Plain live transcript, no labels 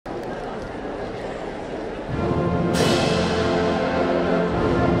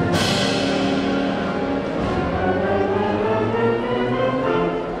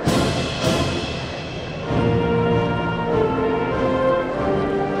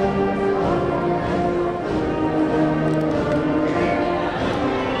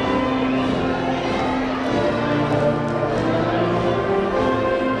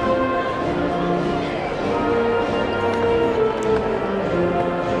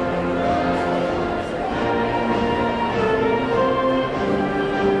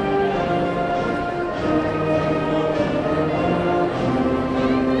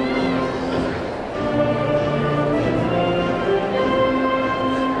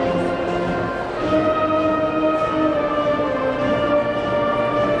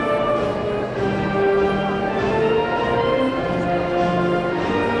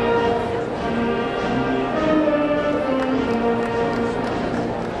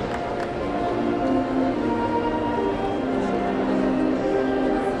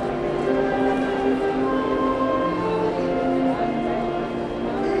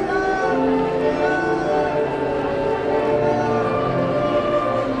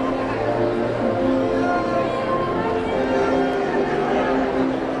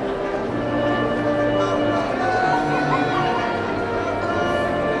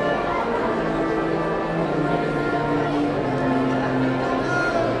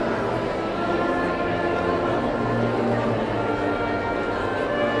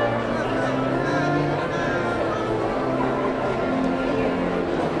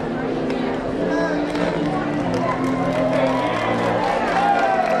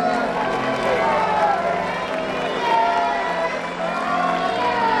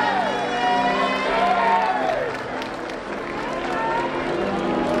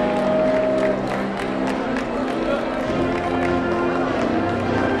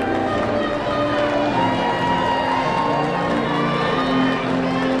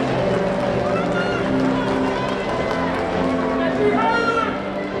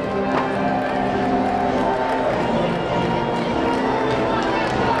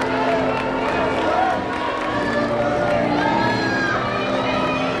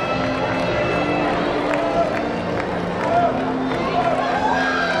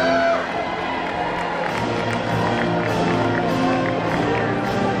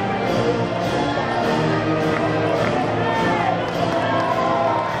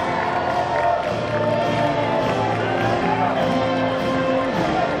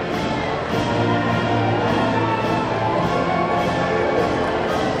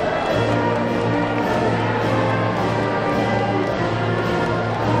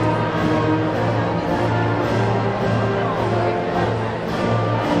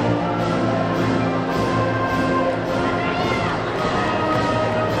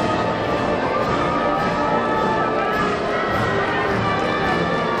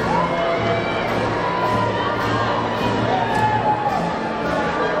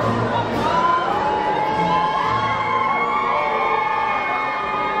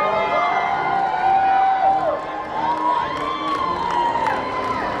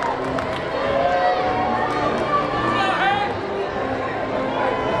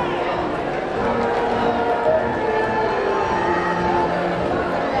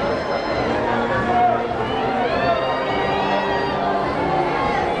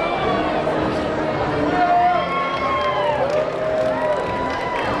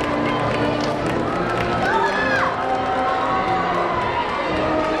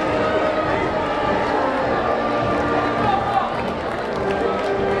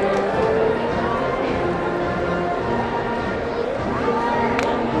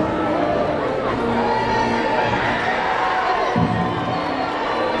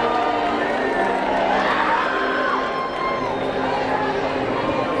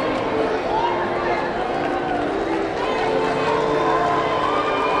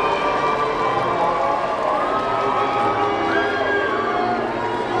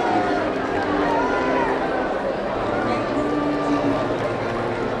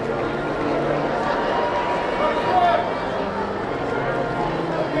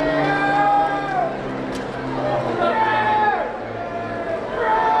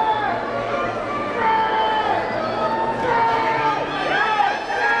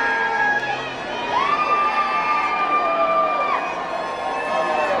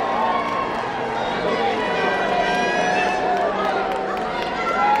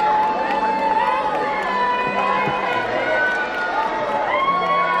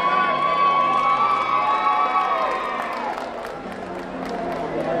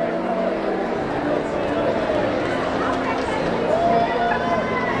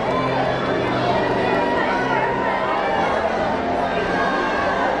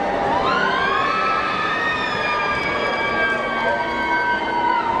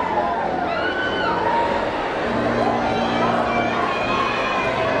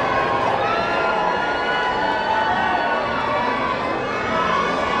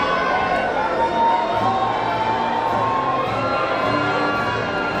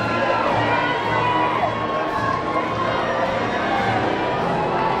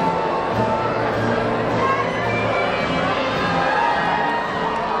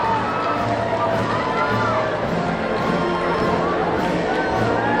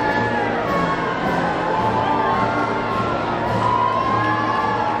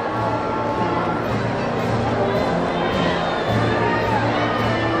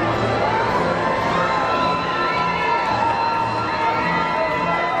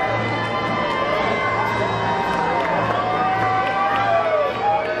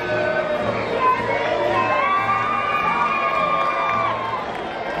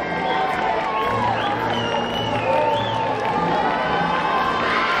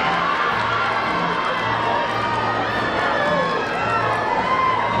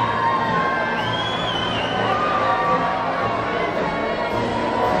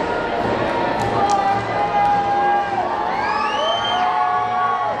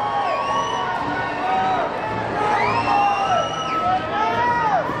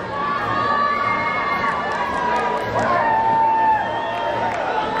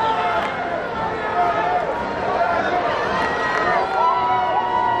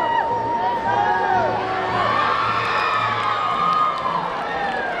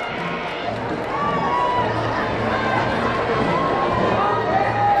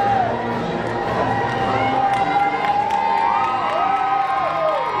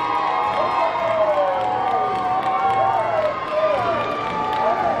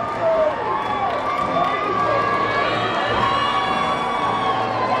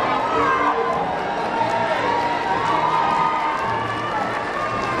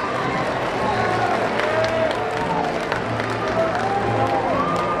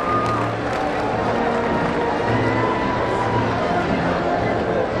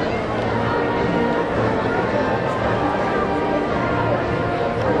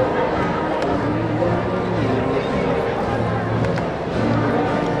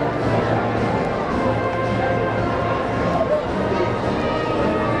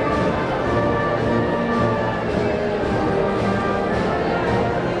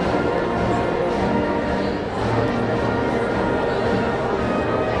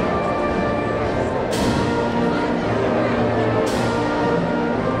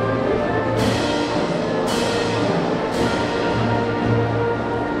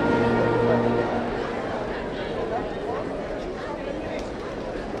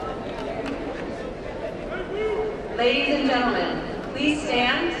Ladies and gentlemen, please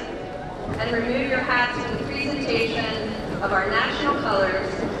stand and remove your hats for the presentation of our national colors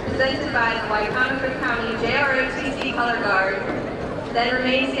presented by the Wicomico County JROTC Color Guard, then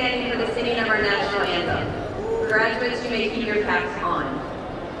remain standing for the singing of our national anthem. Graduates, you may keep your caps on.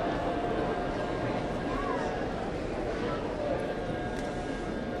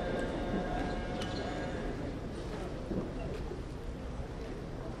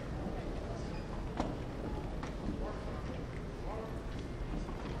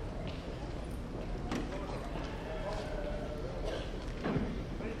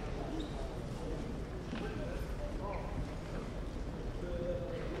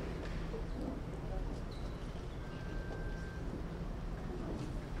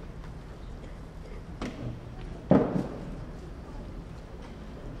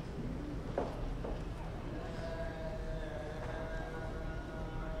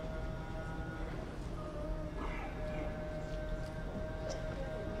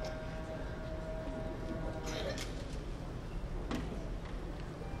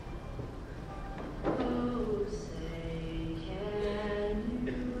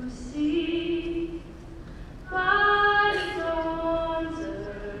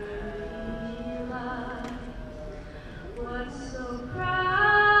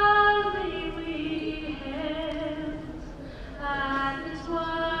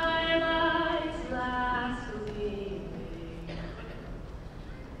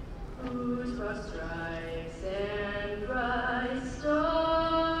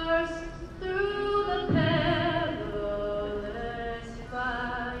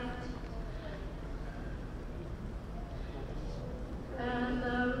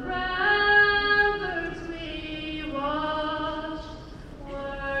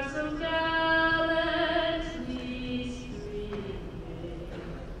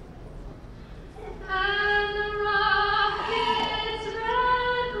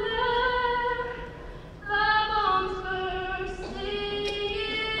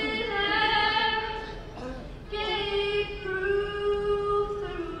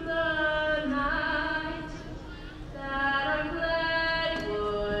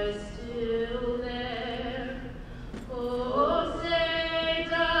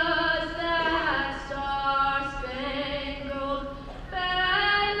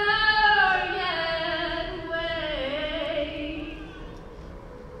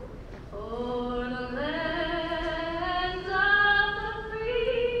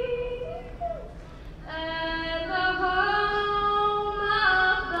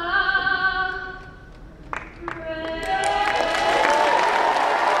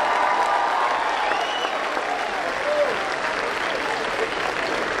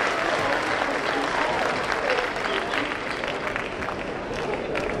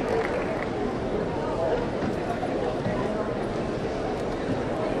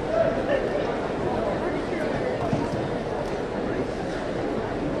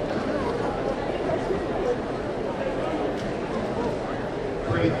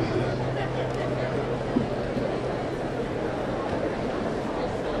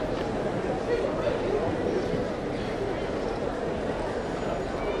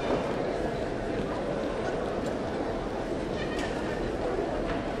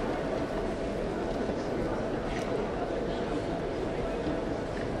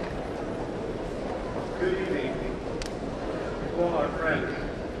 Good evening to all our friends,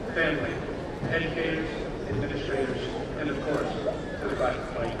 family, educators, administrators, and of course, to the class of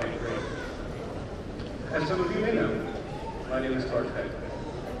 2023. As some of you may know, my name is Parkside,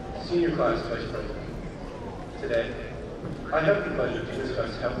 Senior Class Vice President. Today, I have the pleasure to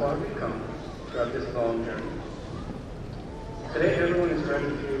discuss how far we've come throughout this long journey. Today, everyone is ready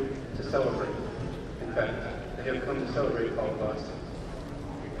to celebrate. In fact, they have come to celebrate all of us.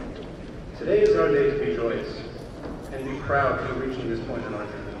 Today is our day to be joyous and be proud for reaching this point in our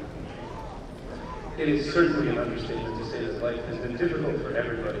journey. It is certainly an understatement to say that life has been difficult for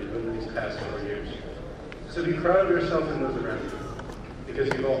everybody over these past 4 years. So be proud of yourself and those around you,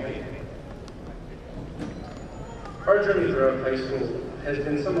 because you've all made it. Our journey throughout high school has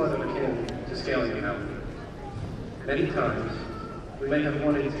been somewhat akin to scaling a mountain. Many times, we may have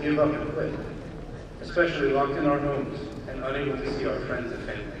wanted to give up and quit, especially locked in our homes and unable to see our friends and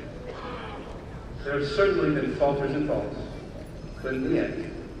family. There have certainly been falters and falls, but in the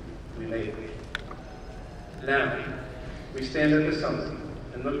end, we made it. Now, we stand at the summit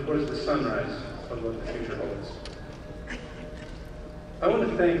and look towards the sunrise of what the future holds. I want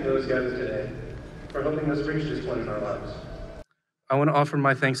to thank those gathered today for helping us reach this point in our lives. I want to offer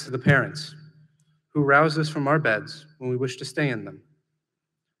my thanks to the parents who roused us from our beds when we wished to stay in them,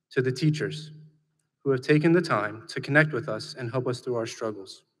 to the teachers who have taken the time to connect with us and help us through our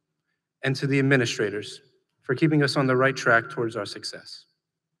struggles, and to the administrators for keeping us on the right track towards our success.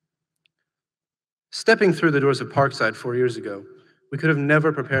 Stepping through the doors of Parkside 4 years ago, we could have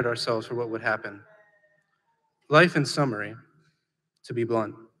never prepared ourselves for what would happen. Life, in summary, to be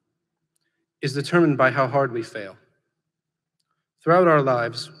blunt, is determined by how hard we fail. Throughout our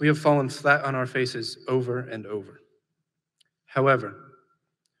lives, we have fallen flat on our faces over and over. However,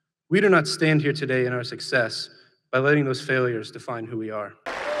 we do not stand here today in our success by letting those failures define who we are.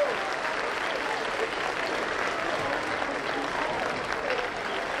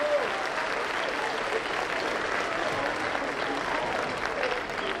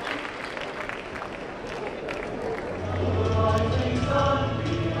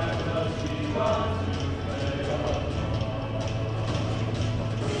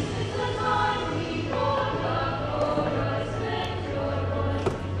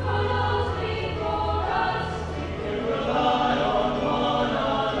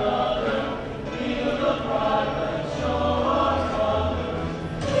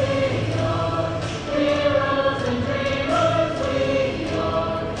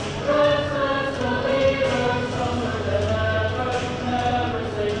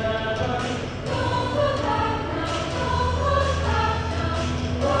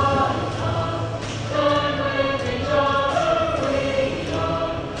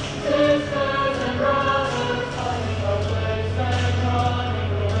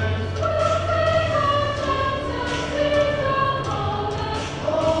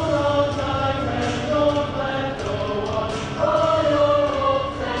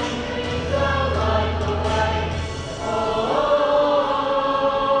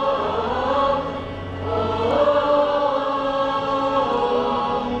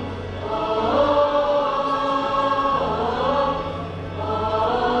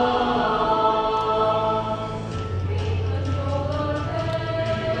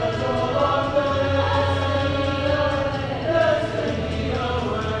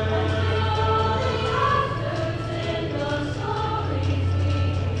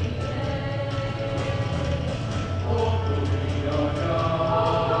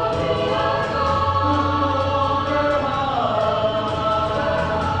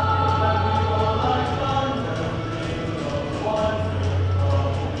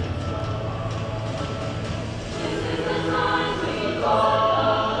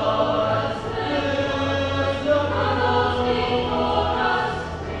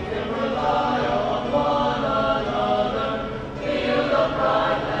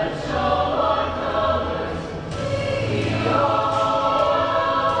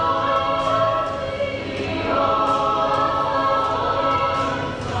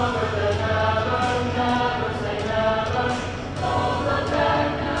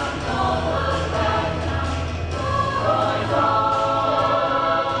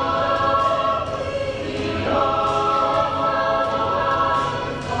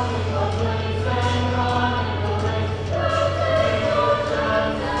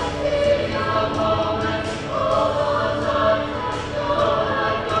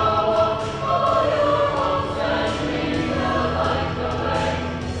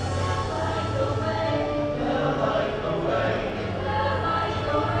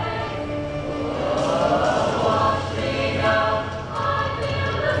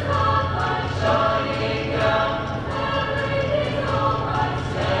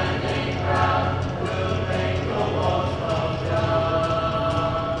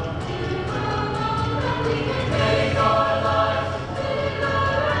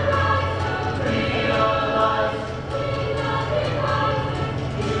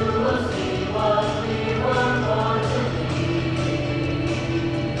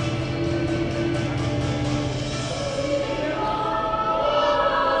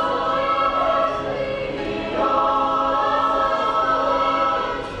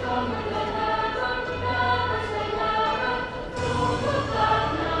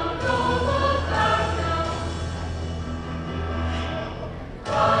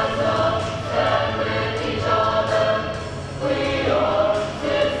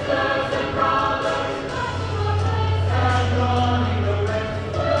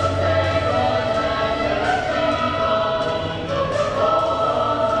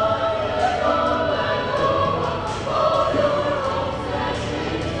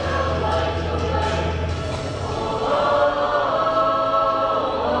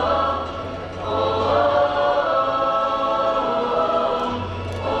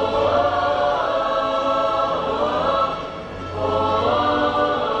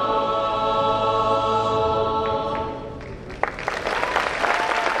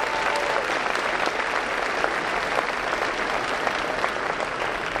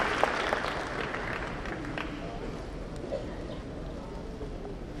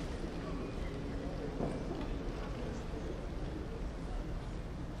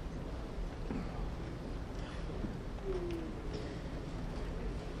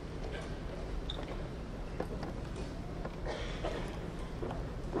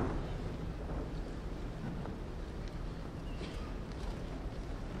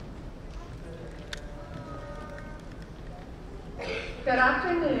 Good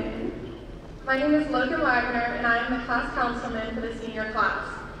afternoon. My name is Logan Wagner, and I am the class councilman for the senior class.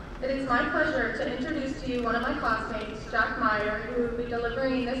 It is my pleasure to introduce to you one of my classmates, Jack Meyer, who will be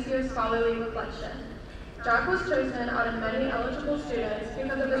delivering this year's scholarly reflection. Jack was chosen out of many eligible students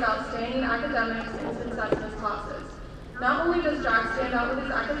because of his outstanding academics and success in his classes. Not only does Jack stand out with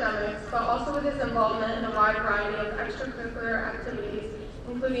his academics, but also with his involvement in a wide variety of extracurricular activities,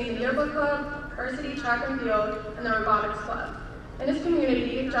 including the yearbook club, varsity track and field, and the robotics club. In his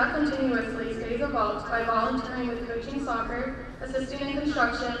community, Jack continuously stays involved by volunteering with coaching soccer, assisting in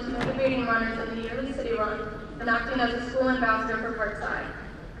construction, motivating runners in the yearly city run, and acting as a school ambassador for Parkside.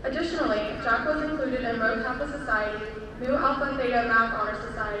 Additionally, Jack was included in Rho Kappa Society, Mu Alpha Theta Math Honor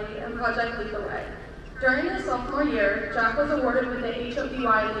Society, and Project Lead the Way. During his sophomore year, Jack was awarded with the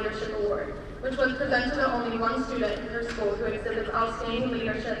HOPY Leadership Award, which was presented to only one student in her school who exhibits outstanding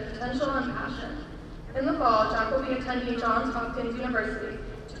leadership, potential, and passion. In the fall, Jack will be attending Johns Hopkins University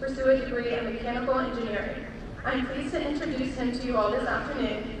to pursue a degree in mechanical engineering. I am pleased to introduce him to you all this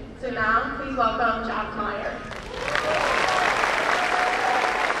afternoon. So now, please welcome Jack Meyer.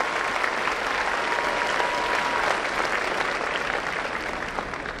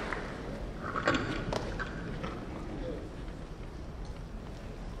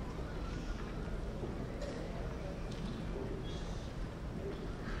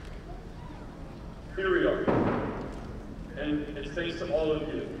 Here we are, and it's thanks to all of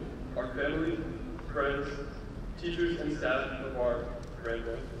you, our family, friends, teachers, and staff of our Grand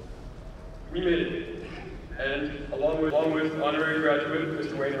Boy. We made it, and along with honorary graduate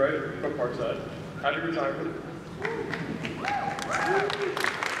Mr. Wainwright from Parkside, happy retirement.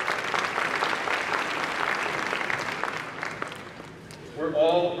 We're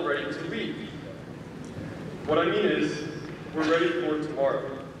all ready to leave. What I mean is, we're ready for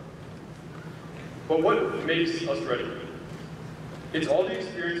tomorrow. But what makes us ready? It's all the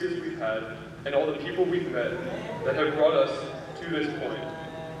experiences we've had and all the people we've met that have brought us to this point.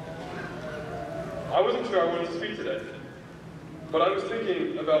 I wasn't sure I wanted to speak today, but I was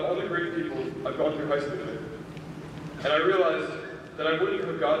thinking about all the great people I've gone through high school with, and I realized that I wouldn't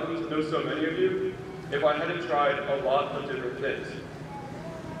have gotten to know so many of you if I hadn't tried a lot of different things.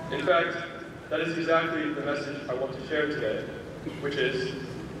 In fact, that is exactly the message I want to share today, which is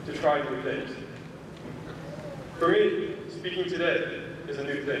to try new things. For me, speaking today is a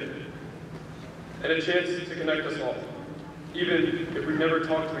new thing, and a chance to connect us all, even if we've never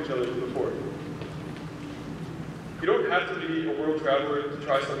talked to each other before. You don't have to be a world traveler to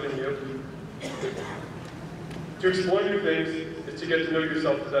try something new. To explore new things is to get to know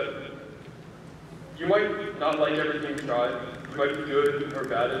yourself better. You might not like everything you try, you might be good or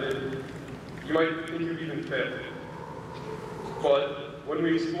bad at it, you might think you've even failed. But when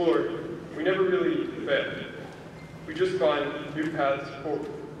we explore, we never really fail. We just find new paths forward.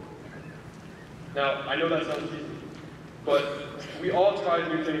 Now, I know that sounds easy, but we all tried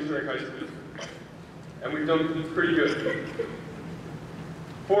new things during high school, and we've done pretty good.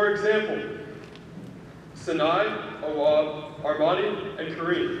 For example, Sinai, Awab, Armani, and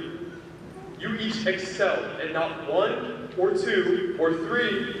Kareem, you each excelled at not 1 or 2 or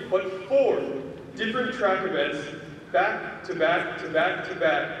 3, but 4 different track events back to back to back to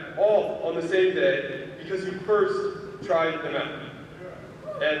back, all on the same day, because you first tried them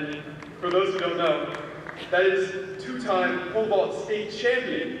out. And for those who don't know, that is 2-time pole vault state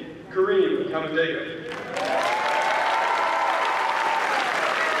champion, Kareem Kamendego.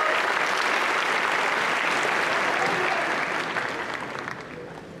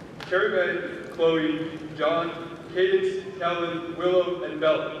 Carrie Mae, Chloe, John, Cadence, Calvin, Willow, and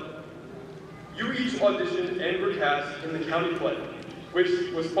Bella. You each auditioned and were cast in the county play, which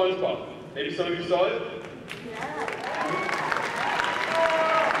was SpongeBob. Maybe some of you saw it?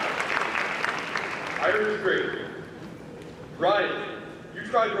 I heard it was great. Ryan, you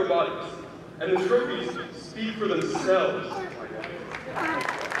tried robotics, and the trophies speak for themselves.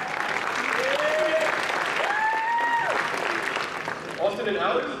 Austin and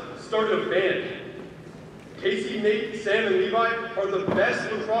Alex started a band. Casey, Nate, Sam, and Levi are the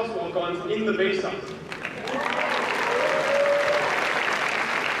best lacrosse walk-ons in the Bayside.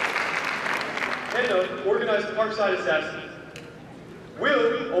 Hannah organized Parkside Assassins.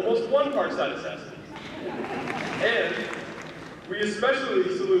 Will almost won Parkside Assassins. And we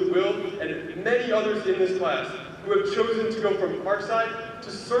especially salute Will and many others in this class who have chosen to go from Parkside to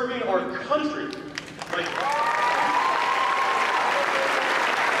serving our country.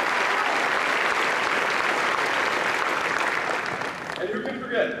 And who can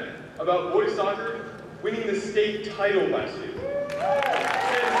forget about boys soccer winning the state title last year?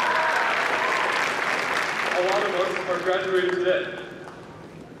 And a lot of us are graduating today.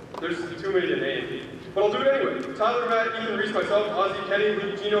 There's too many to name. But I'll do it anyway. Tyler, Matt, Ethan, Reese, myself, Ozzy, Kenny,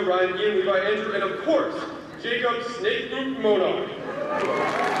 Luke, Gino, Ryan, Ian, Levi, Andrew, and of course, Jacob Snake Boot Monarch.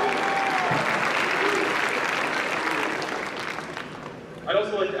 I'd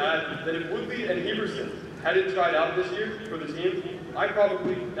also like to add that if Woodley and Heberson hadn't tried out this year for the team, I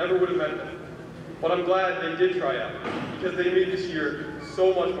probably never would have met them. But I'm glad they did try out, because they made this year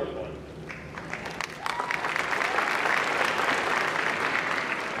so much more fun.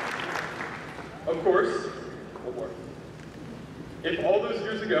 Of course, one more. If all those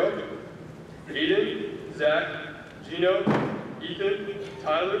years ago, Aiden, Zach, Gino, Ethan,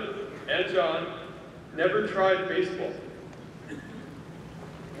 Tyler, and John never tried baseball,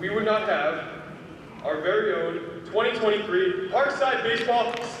 we would not have our very own 2023 Parkside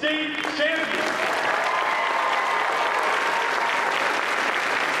Baseball State Champions.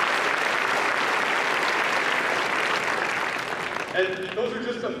 And those are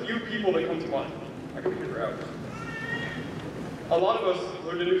just a few people that come to mind. I could be here for hours. A lot of us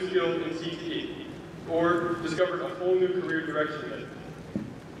learned a new skill in CTE, or discovered a whole new career direction in it.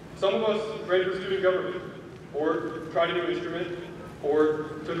 Some of us ran for student government, or tried a new instrument, or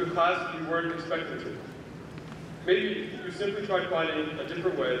took a class you weren't expecting to. Maybe you simply tried finding a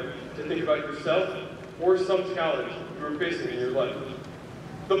different way to think about yourself or some challenge you were facing in your life.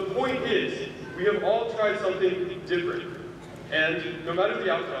 The point is, we have all tried something different, and no matter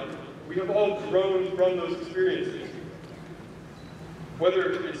the outcome, we have all grown from those experiences.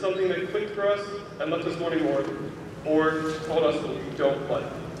 Whether it's something that clicked for us and left us wanting more, or told us what we don't like.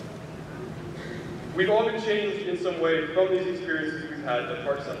 We've all been changed in some way from these experiences we've had at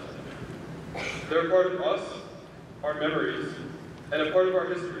Parkside. They're a part of us, our memories, and a part of our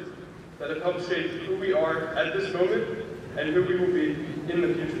history that have helped shape who we are at this moment and who we will be in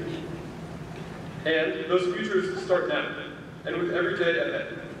the future. And those futures start now, and with every day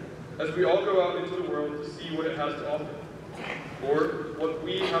ahead, as we all go out into the world to see what it has to offer, or what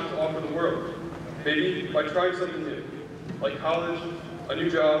we have to offer the world, maybe by trying something new, like college, a new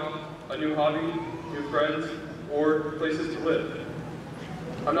job, a new hobby, new friends, or places to live.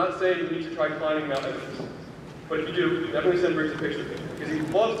 I'm not saying you need to try climbing Mount Everest, but if you do, definitely send Briggs a picture, because he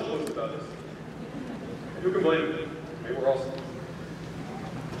loves to post about this. And who can blame him? Maybe we're awesome.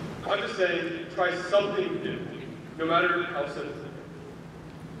 I'm just saying, try something new, no matter how simple.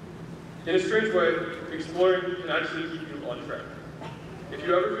 In a strange way, exploring can actually keep you on track. If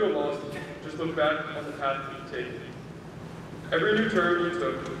you ever feel lost, just look back on the path you've taken. Every new turn you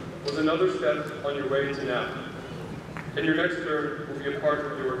took was another step on your way to now. And your next turn will be a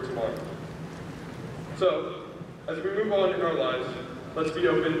part of your tomorrow. So, as we move on in our lives, let's be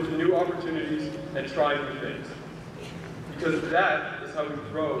open to new opportunities and try new things. Because that is how we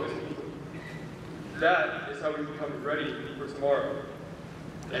grow as people. That is how we become ready for tomorrow.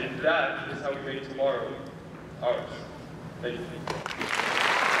 And that is how we make tomorrow ours. Thank you.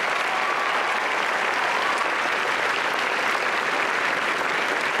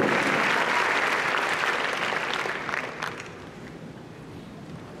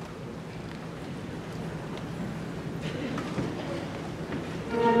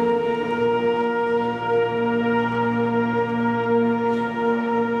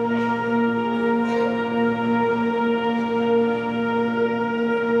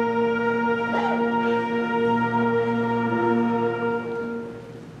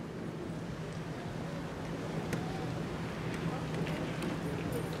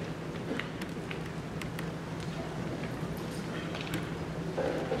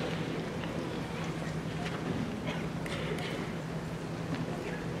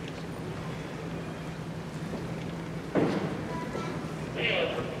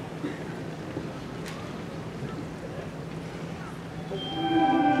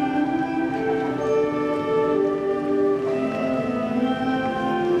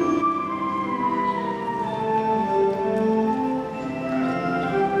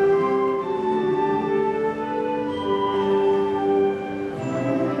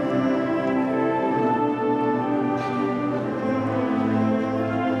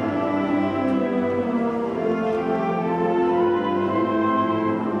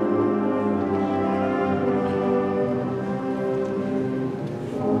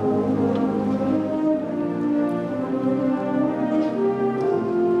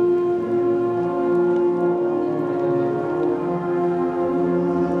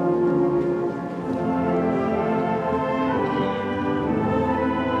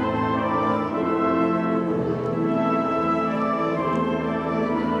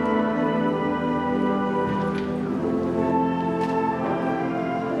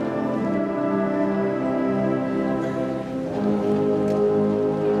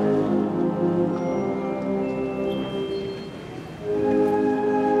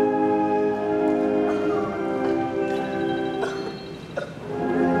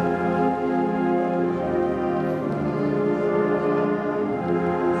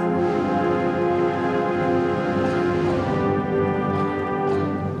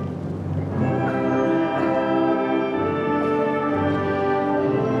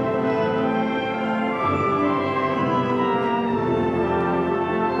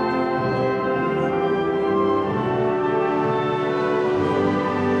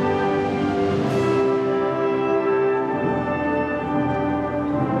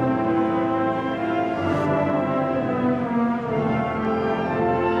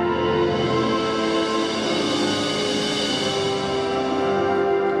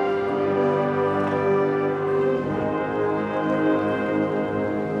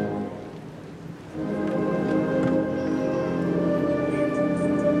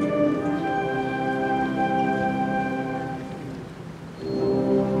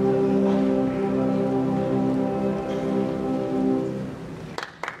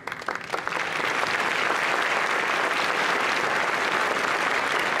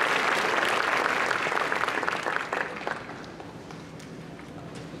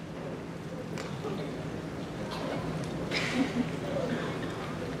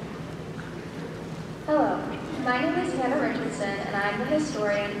 My name is Hannah Richardson, and I am the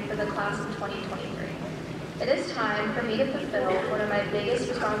historian for the class of 2023. It is time for me to fulfill one of my biggest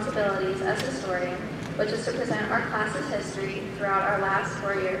responsibilities as historian, which is to present our class's history throughout our last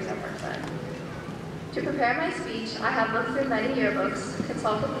 4 years at Parkside. To prepare my speech, I have looked through many yearbooks,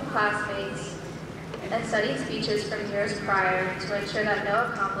 consulted with classmates, and studied speeches from years prior to ensure that no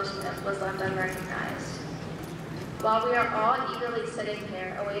accomplishment was left unrecognized. While we are all eagerly sitting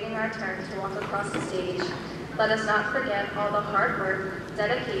here awaiting our turn to walk across the stage, let us not forget all the hard work,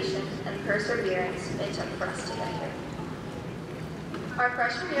 dedication, and perseverance it took for us to get here. Our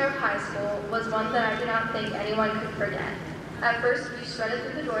freshman year of high school was one that I do not think anyone could forget. At first, we shredded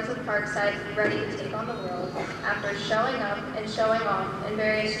through the doors of Parkside, ready to take on the world, after showing up and showing off in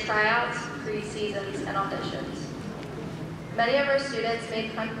various tryouts, pre-seasons, and auditions. Many of our students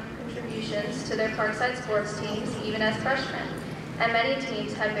made contributions to their Parkside sports teams even as freshmen, and many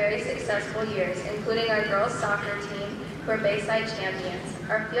teams had very successful years, including our girls soccer team, who are Bayside champions,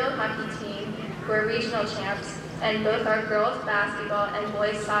 our field hockey team, who are regional champs, and both our girls basketball and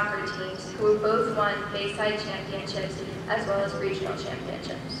boys soccer teams, who both won Bayside championships as well as regional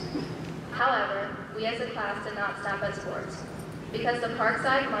championships. However, we as a class did not stop at sports, because the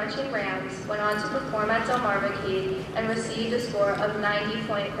Parkside Marching Rams went on to perform at Del Mar Vacated and received a score of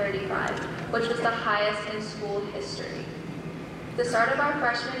 90.35, which was the highest in school history. The start of our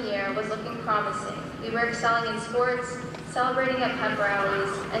freshman year was looking promising. We were excelling in sports, celebrating at pep rallies,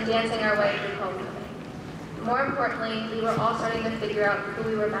 and dancing our way through homecoming. More importantly, we were all starting to figure out who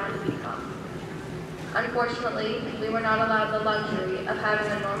we were bound to become. Unfortunately, we were not allowed the luxury of having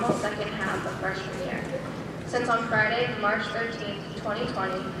a normal second half of freshman year, since on Friday, March 13th,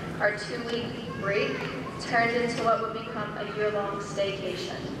 2020, our 2-week break turned into what would become a year-long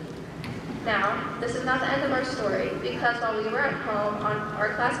staycation. Now, this is not the end of our story, because while we were at home,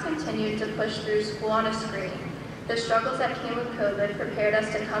 our class continued to push through school on a screen. The struggles that came with COVID prepared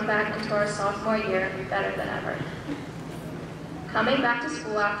us to come back into our sophomore year better than ever. Coming back to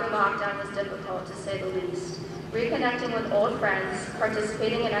school after lockdown was difficult, to say the least. Reconnecting with old friends,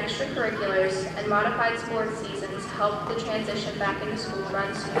 participating in extracurriculars, and modified sports seasons helped the transition back into school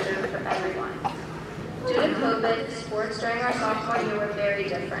run smoother for everyone. Due to COVID, sports during our sophomore year were very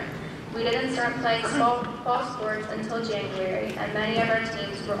different. We didn't start playing fall sports until January, and many of our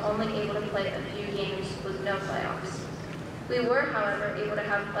teams were only able to play a few games with no playoffs. We were, however, able to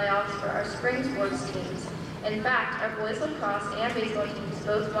have playoffs for our spring sports teams. In fact, our boys lacrosse and baseball teams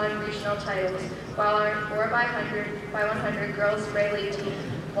both won regional titles, while our 4x100 girls spray league team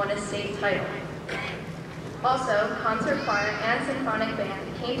won a state title. Also, concert choir and symphonic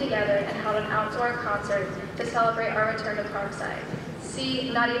band came together and held an outdoor concert to celebrate our return to Parkside.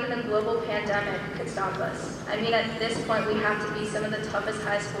 See, not even a global pandemic could stop us. I mean, at this point, we have to be some of the toughest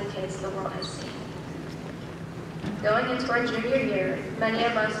high school kids the world has seen. Going into our junior year, many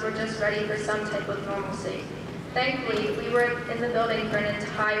of us were just ready for some type of normalcy. Thankfully, we were in the building for an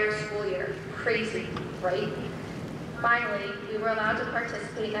entire school year. Crazy, right? Finally, we were allowed to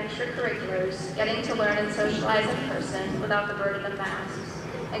participate in extracurriculars, getting to learn and socialize in person without the burden of masks,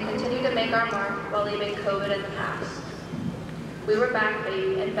 and continue to make our mark while leaving COVID in the past. We were back,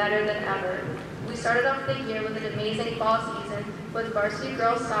 baby, and better than ever. We started off the year with an amazing fall season with varsity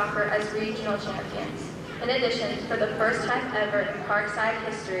girls soccer as regional champions. In addition, for the first time ever in Parkside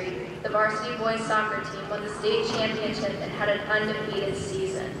history, the varsity boys soccer team won the state championship and had an undefeated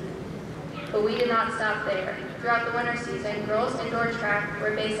season. But we did not stop there. Throughout the winter season, girls indoor track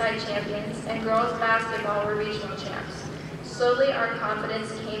were Bayside champions and girls basketball were regional champs. Slowly, our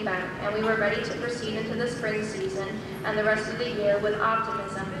confidence came back, and we were ready to proceed into the spring season and the rest of the year with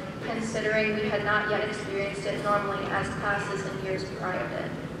optimism, considering we had not yet experienced it normally as classes in years prior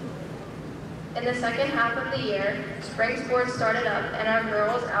did. In the second half of the year, spring sports started up, and our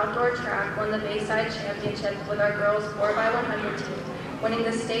girls outdoor track won the Bayside championship with our girls 4x100 team, winning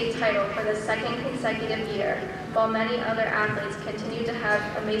the state title for the second consecutive year, while many other athletes continued to have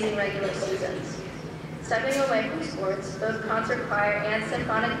amazing regular seasons. Stepping away from sports, both concert choir and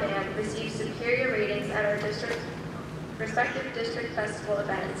symphonic band received superior ratings at our respective district festival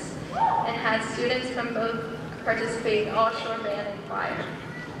events, and had students from both participate in all-shore band and choir.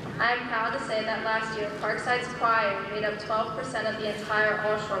 I am proud to say that last year, Parkside's choir made up 12% of the entire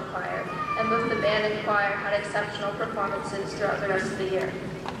all-shore choir, and both the band and choir had exceptional performances throughout the rest of the year.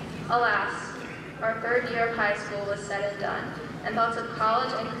 Alas, our third year of high school was said and done, and thoughts of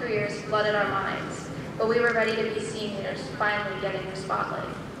college and careers flooded our minds. But we were ready to be seniors, finally getting the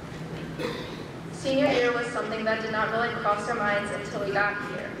spotlight. Senior year was something that did not really cross our minds until we got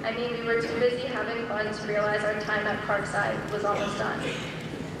here. I mean, we were too busy having fun to realize our time at Parkside was almost done.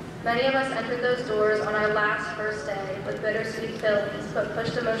 Many of us entered those doors on our first day with bittersweet feelings, but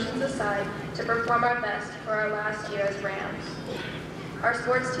pushed emotions aside to perform our best for our last year as Rams. Our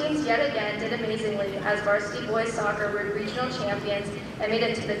sports teams yet again did amazingly as varsity boys soccer were regional champions and made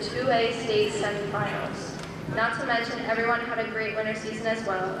it to the 2A state semifinals. Not to mention everyone had a great winter season as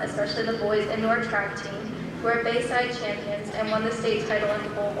well, especially the boys indoor track team, who were Bayside champions and won the state title in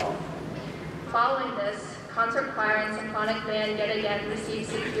pole vault. Following this, concert choir and symphonic band yet again received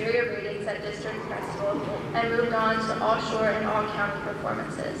superior ratings at district festival and moved on to all-shore and all-county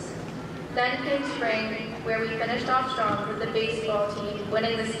performances. Then came spring, where we finished off strong with the baseball team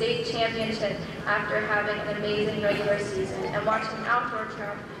winning the state championship after having an amazing regular season and watching outdoor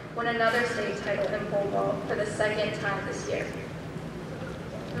track win another state title in pole vault for the second time this year.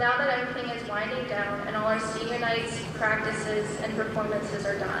 Now that everything is winding down and all our senior nights, practices, and performances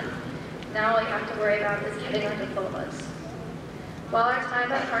are done, now all we have to worry about is getting our diplomas. While our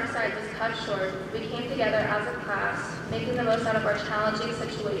time at Parkside was cut short, we came together as a class, making the most out of our challenging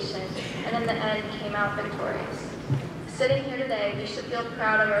situation, and in the end came out victorious. Sitting here today, we should feel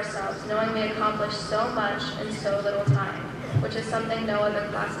proud of ourselves, knowing we accomplished so much in so little time, which is something no other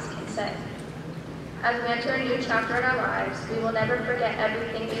classes can say. As we enter a new chapter in our lives, we will never forget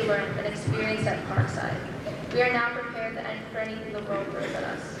everything we learned and experienced at Parkside. We are now prepared for anything the world throws at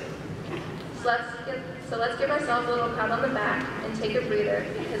us. So let's give ourselves a little pat on the back and take a breather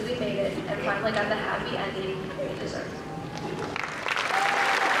because we made it and finally got the happy ending we deserve.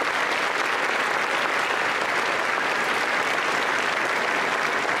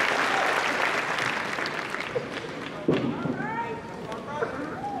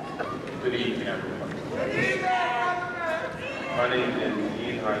 Good evening, everyone. My name is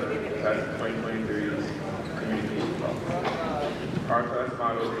Ian Hyler, class of 2023's Communications Officer. Our class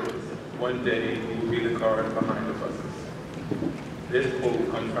motto is, "One day we will be the cars behind the buses." This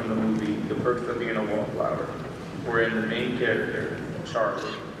quote comes from the movie The Perks of Being a Wallflower, wherein the main character,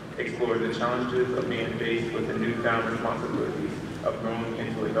 Charlie, explores the challenges of being faced with the newfound responsibilities of growing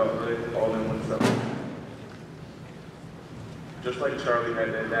into adulthood all in oneself. Just like Charlie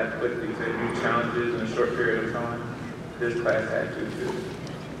had to adapt quickly to new challenges in a short period of time, this class had to too.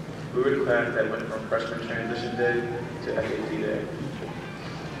 We were the class that went from freshman transition day to SAT day.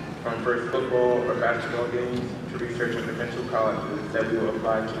 From first football or basketball games to researching potential colleges that we will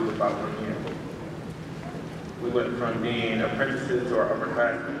apply to about 1 year. We went from being apprentices to our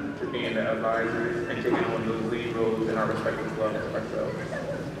upperclassmen to being the advisors and taking on those lead roles in our respective clubs ourselves.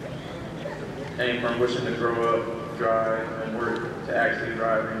 And from wishing to grow up, drive, and work to actually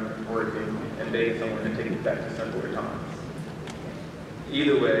driving, working, and dating someone and taking it back to simpler times.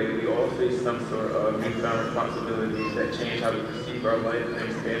 Either way, we all face some sort of newfound responsibilities that change how we perceive our life and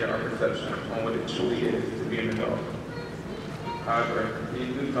expand our perception on what it truly is to be an adult. However,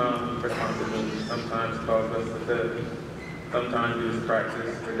 these newfound responsibilities sometimes cause us to fail. Sometimes we just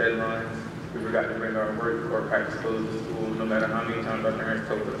practice for deadlines. We forgot to bring our work or practice clothes to school no matter how many times our parents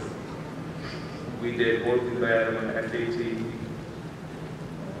told us. We did horribly bad on the SAT.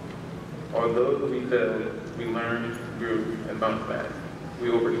 Although we failed, we learned, grew, and bounced back. We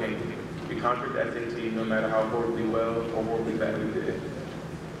overcame. We conquered the SAT no matter how horribly well or horribly bad we did.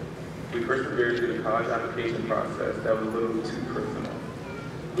 We persevered through the college application process that was a little too personal.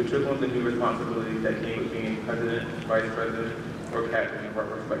 We took on the new responsibilities that came with being president, vice president, or captain of our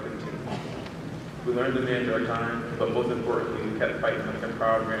respective teams. We learned to manage our time, but most importantly, we kept fighting like the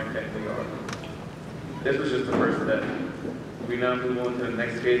proud grandparents we are. This was just the first step. We now move on to the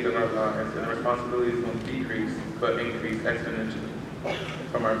next phase of our lives, and the responsibilities won't decrease, but increase exponentially.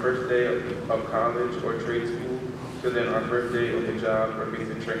 From our first day of college or trade school, to then our first day on the job or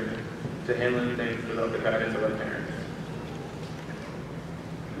basic training, to handling things without the guidance of our parents.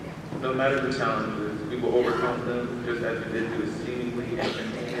 No matter the challenges, we will overcome them just as we did through a seemingly and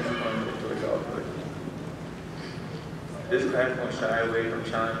continuous plunge into adulthood. This class won't shy away from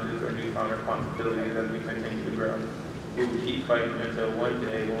challenges or newfound responsibilities as we continue to grow. We will keep fighting until one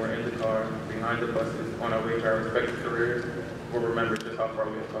day when we're in the car, behind the buses, on our way to our respective careers, we'll remember just how far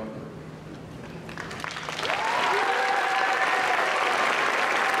we have come.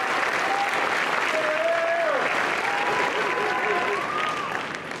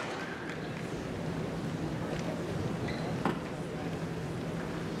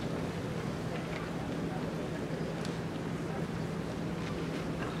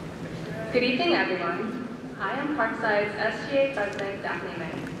 Good evening, everyone. I am Parkside's SGA President, Daphne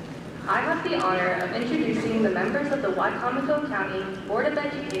May. I have the honor of introducing the members of the Wicomico County Board of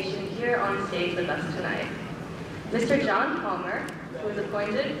Education here on stage with us tonight. Mr. John Palmer, who was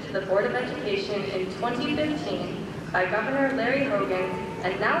appointed to the Board of Education in 2015 by Governor Larry Hogan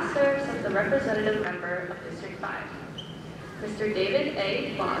and now serves as the representative member of District 5. Mr. David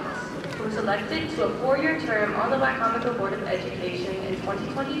A. Fox, who was elected to a 4-year term on the Wicomico Board of Education in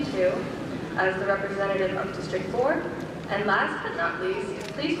 2022 as the representative of District 4. And last but not least,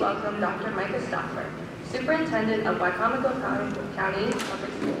 please welcome Dr. Micah Stauffer, Superintendent of Wicomico County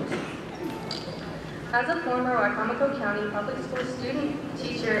Public Schools. As a former Wicomico County Public School student,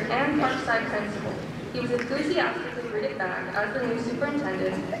 teacher, and Parkside principal, he was enthusiastically greeted back as the new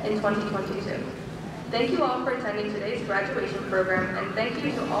superintendent in 2022. Thank you all for attending today's graduation program, and thank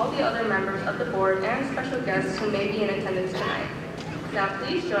you to all the other members of the board and special guests who may be in attendance tonight. Now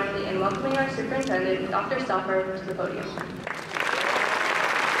please join me in welcoming our superintendent, Dr. Stauffer, to the podium.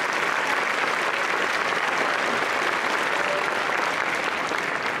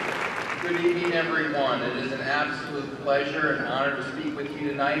 Good evening, everyone. It is an absolute pleasure and honor to speak with you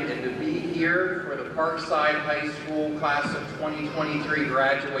tonight and to be here for the Parkside High School Class of 2023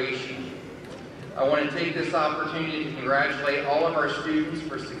 graduation. I want to take this opportunity to congratulate all of our students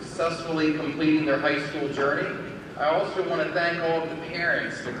for successfully completing their high school journey. I also want to thank all of the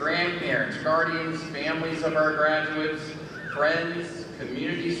parents, the grandparents, guardians, families of our graduates, friends,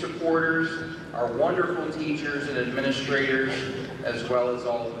 community supporters, our wonderful teachers and administrators, as well as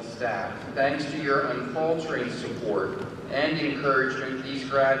all of the staff. Thanks to your unfaltering support and encouragement, these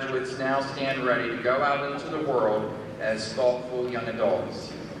graduates now stand ready to go out into the world as thoughtful young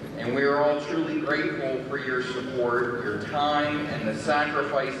adults. And we are all truly grateful for your support, your time, and the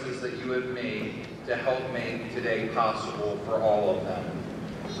sacrifices that you have made to help make today possible for all of them.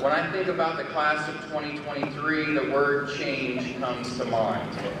 When I think about the class of 2023, the word change comes to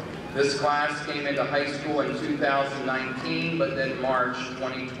mind. This class came into high school in 2019, but then March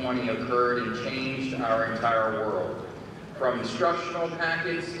 2020 occurred and changed our entire world. From instructional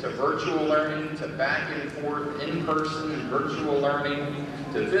packets to virtual learning to back and forth in-person virtual learning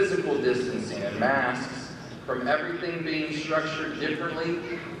to physical distancing and masks, from everything being structured differently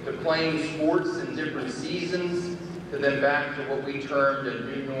to playing sports in different seasons to then back to what we termed a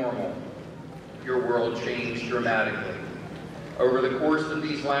new normal. Your world changed dramatically. Over the course of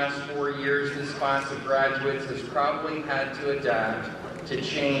these last 4 years, this class of graduates has probably had to adapt to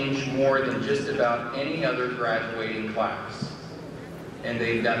change more than just about any other graduating class. And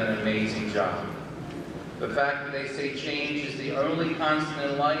they've done an amazing job. The fact that they say change is the only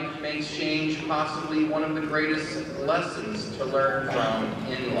constant in life makes change possibly one of the greatest lessons to learn from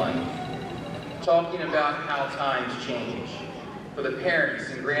in life. Talking about how times change. For the parents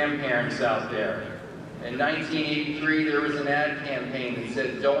and grandparents out there, in 1983, there was an ad campaign that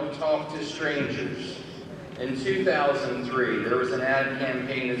said, "Don't talk to strangers." In 2003, there was an ad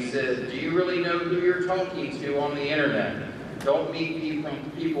campaign that said, "Do you really know who you're talking to on the internet? Don't meet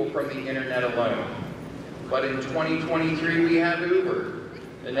people from the internet alone." But in 2023, we have Uber.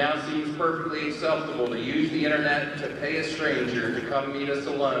 It now seems perfectly acceptable to use the internet to pay a stranger to come meet us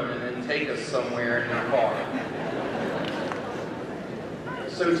alone and then take us somewhere in their car.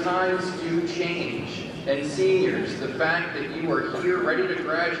 So times do change. And seniors, the fact that you are here ready to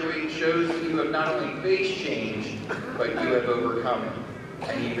graduate shows that you have not only faced change, but you have overcome it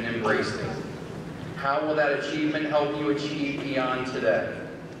and even embraced it. How will that achievement help you achieve beyond today?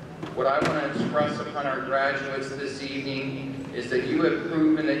 What I want to express upon our graduates this evening is that you have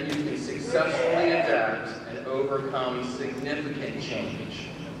proven that you can successfully adapt and overcome significant change.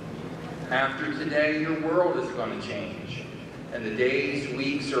 After today, your world is going to change. And the days,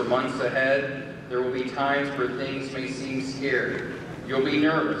 weeks, or months ahead, there will be times where things may seem scary. You'll be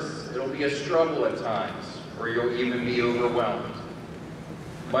nervous. It'll be a struggle at times, or you'll even be overwhelmed.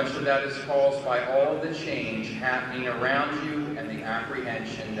 Much of that is caused by all the change happening around you and the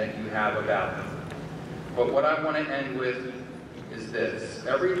apprehension that you have about it. But what I want to end with is this.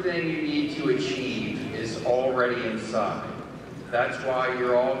 Everything you need to achieve is already inside. That's why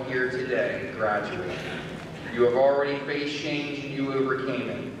you're all here today, graduating. You have already faced change and you overcame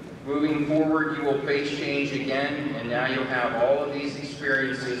it. Moving forward, you will face change again, and now you'll have all of these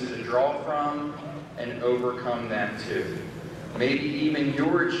experiences to draw from and overcome that too. Maybe even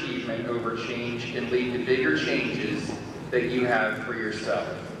your achievement over change can lead to bigger changes that you have for yourself.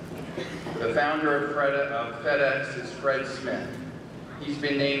 The founder of FedEx is Fred Smith. He's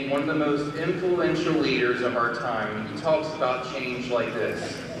been named one of the most influential leaders of our time. He talks about change like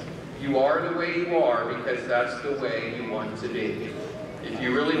this. You are the way you are because that's the way you want to be. If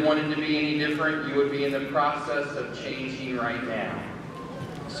you really wanted to be any different, you would be in the process of changing right now.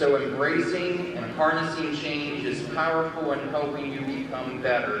 So embracing and harnessing change is powerful in helping you become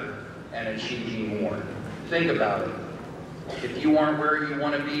better and achieving more. Think about it. If you aren't where you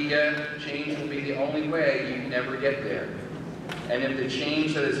want to be yet, change will be the only way you can ever get there. And if the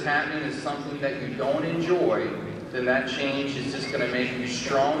change that is happening is something that you don't enjoy, then that change is just going to make you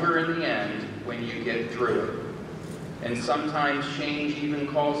stronger in the end when you get through it. And sometimes change even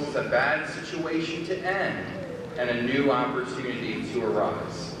causes a bad situation to end and a new opportunity to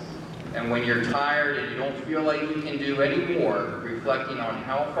arise. And when you're tired and you don't feel like you can do any more, reflecting on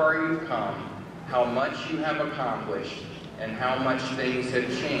how far you've come, how much you have accomplished, and how much things have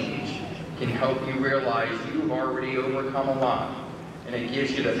changed, can help you realize you've already overcome a lot. And it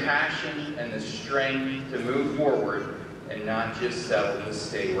gives you the passion and the strength to move forward and not just settle to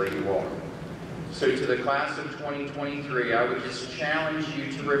stay where you are. So to the class of 2023, I would just challenge you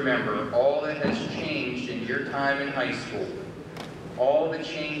to remember all that has changed in your time in high school, all the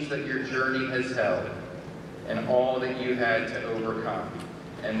change that your journey has held, and all that you had to overcome.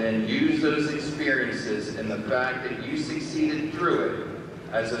 And then use those experiences and the fact that you succeeded through it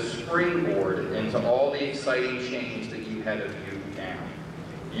as a springboard into all the exciting change that you had of you now.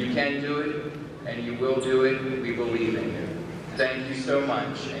 You can do it, and you will do it. We believe in you. Thank you so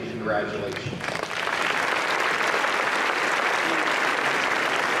much, and congratulations.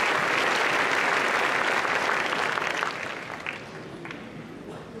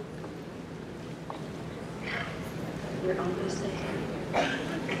 You're almost there.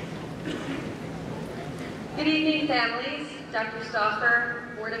 Good evening, families, Dr.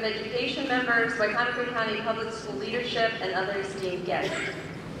 Stauffer, Board of Education members, Wicomico County Public School leadership, and other esteemed guests.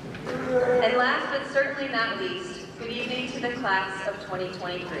 And last but certainly not least, good evening to the class of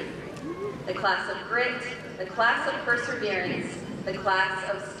 2023. The class of grit, the class of perseverance, the class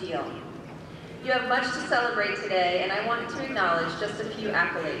of steel. You have much to celebrate today, and I want to acknowledge just a few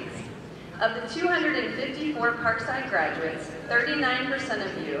accolades. Of the 254 Parkside graduates, 39%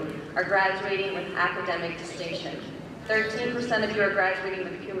 of you are graduating with academic distinction. 13% of you are graduating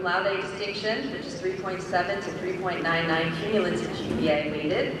with cum laude distinction, which is 3.7 to 3.99 cumulative GPA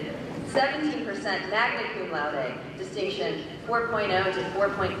weighted. 17% magna cum laude distinction, 4.0 to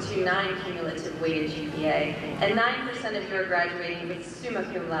 4.29 cumulative weighted GPA. And 9% of you are graduating with summa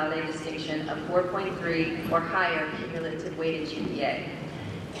cum laude distinction of 4.3 or higher cumulative weighted GPA.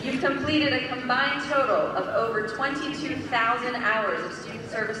 You've completed a combined total of over 22,000 hours of student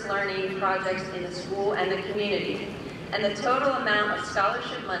service learning projects in the school and the community. And the total amount of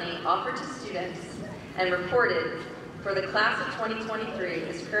scholarship money offered to students and reported for the class of 2023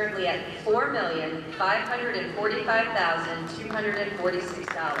 is currently at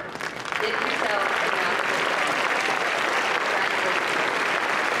 $4,545,246. Give yourself a round of applause.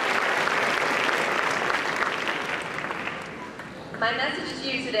 My message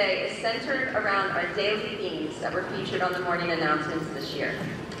to you today is centered around our daily themes that were featured on the morning announcements this year.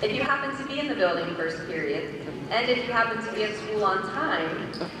 If you happen to be in the building first period, and if you happen to be at school on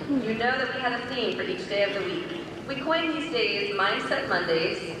time, you know that we had a theme for each day of the week. We coined these days Mindset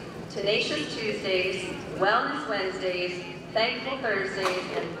Mondays, Tenacious Tuesdays, Wellness Wednesdays, Thankful Thursdays,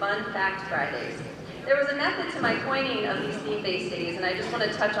 and Fun Fact Fridays. There was a method to my coining of these theme-based days, and I just want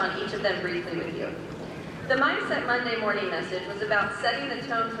to touch on each of them briefly with you. The Mindset Monday morning message was about setting the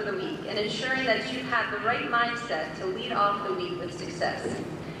tone for the week and ensuring that you had the right mindset to lead off the week with success.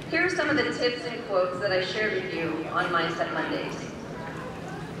 Here are some of the tips and quotes that I shared with you on Mindset Mondays.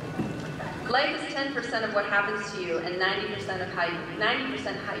 Life is 10% of what happens to you and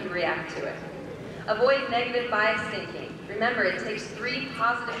 90% how you react to it. Avoid negative bias thinking. Remember, it takes 3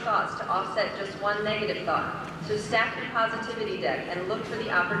 positive thoughts to offset just 1 negative thought. So stack your positivity deck and look for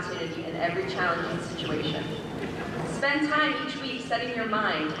the opportunity in every challenging situation. Spend time each week setting your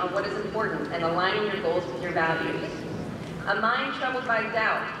mind on what is important and aligning your goals with your values. A mind troubled by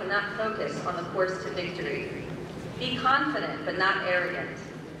doubt cannot focus on the course to victory. Be confident but not arrogant.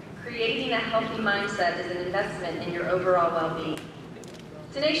 Creating a healthy mindset is an investment in your overall well-being.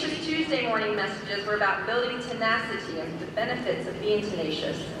 Tenacious Tuesday morning messages were about building tenacity and the benefits of being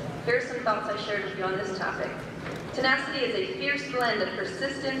tenacious. Here are some thoughts I shared with you on this topic. Tenacity is a fierce blend of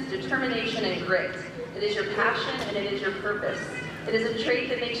persistence, determination, and grit. It is your passion and it is your purpose. It is a trait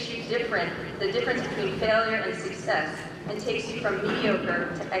that makes you different, the difference between failure and success, and takes you from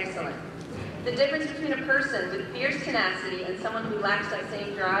mediocre to excellent. The difference between a person with fierce tenacity and someone who lacks that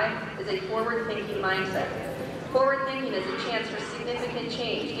same drive is a forward-thinking mindset. Forward thinking is a chance for significant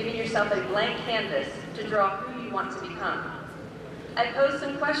change, giving yourself a blank canvas to draw who you want to become. I posed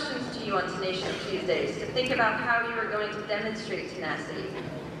some questions to you on Tenacious Tuesdays to think about how you are going to demonstrate tenacity.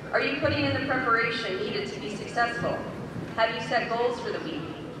 Are you putting in the preparation needed to be successful? Have you set goals for the week?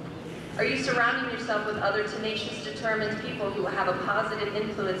 Are you surrounding yourself with other tenacious, determined people who will have a positive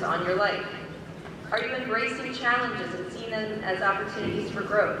influence on your life? Are you embracing challenges and seeing them as opportunities for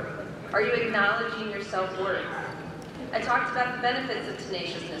growth? Are you acknowledging your self-worth? I talked about the benefits of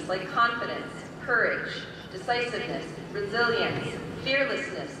tenaciousness, like confidence, courage, decisiveness, resilience,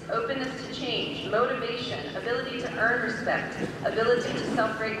 fearlessness, openness to change, motivation, ability to earn respect, ability to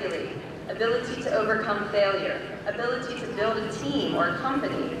self-regulate, ability to overcome failure, ability to build a team or a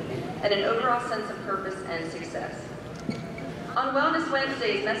company, and an overall sense of purpose and success. On Wellness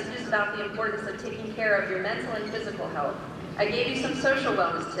Wednesdays, messages about the importance of taking care of your mental and physical health. I gave you some social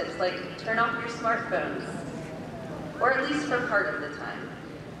wellness tips like turn off your smartphones, or at least for part of the time.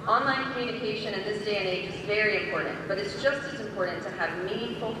 Online communication in this day and age is very important, but it's just as important to have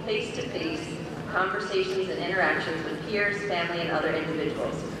meaningful face-to-face conversations and interactions with peers, family, and other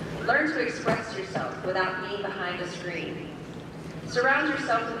individuals. Learn to express yourself without being behind a screen. Surround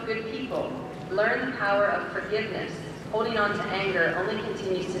yourself with good people. Learn the power of forgiveness. Holding on to anger only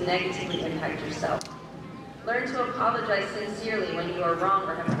continues to negatively impact yourself. Learn to apologize sincerely when you are wrong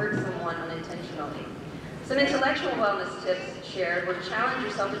or have hurt someone unintentionally. Some intellectual wellness tips shared were challenge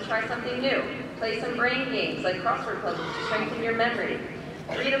yourself to try something new. Play some brain games like crossword puzzles to strengthen your memory.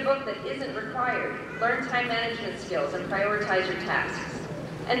 Read a book that isn't required. Learn time management skills and prioritize your tasks.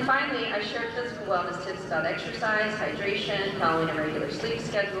 And finally, I shared physical wellness tips about exercise, hydration, following a regular sleep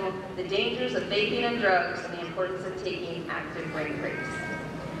schedule, the dangers of vaping and drugs, and the importance of taking active brain breaks.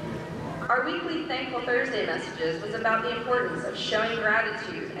 Our weekly Thankful Thursday messages was about the importance of showing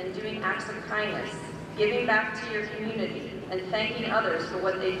gratitude and doing acts of kindness, giving back to your community, and thanking others for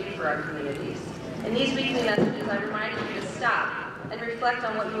what they do for our communities. In these weekly messages, I reminded you to stop and reflect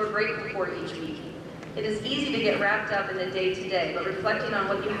on what you are grateful for each week. It is easy to get wrapped up in the day-to-day, but reflecting on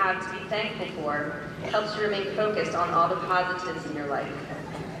what you have to be thankful for helps you remain focused on all the positives in your life.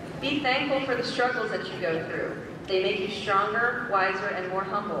 Be thankful for the struggles that you go through. They make you stronger, wiser, and more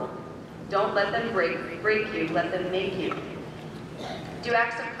humble. Don't let them break you, let them make you. Do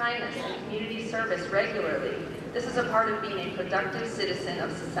acts of kindness and community service regularly. This is a part of being a productive citizen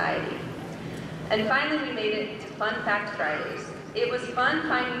of society. And finally, we made it to Fun Fact Fridays. It was fun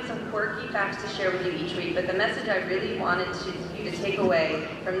finding some quirky facts to share with you each week, but the message I really wanted you to take away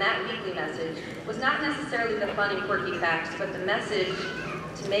from that weekly message was not necessarily the fun and quirky facts, but the message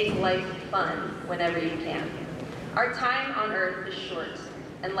to make life fun whenever you can. Our time on Earth is short,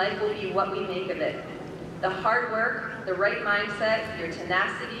 and life will be what we make of it. The hard work, the right mindset, your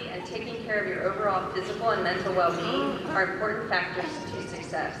tenacity, and taking care of your overall physical and mental well-being are important factors to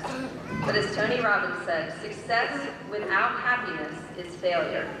success. But as Tony Robbins said, success without happiness is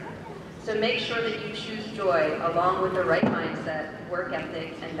failure. So make sure that you choose joy along with the right mindset, work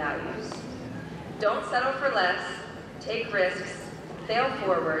ethic, and values. Don't settle for less, take risks, fail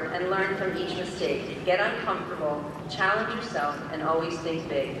forward, and learn from each mistake. Get uncomfortable, challenge yourself, and always think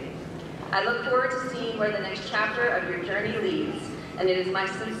big. I look forward to seeing where the next chapter of your journey leads, and it is my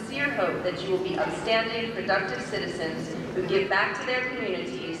sincere hope that you will be upstanding, productive citizens who give back to their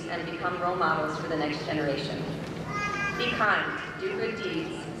communities and become role models for the next generation. Be kind, do good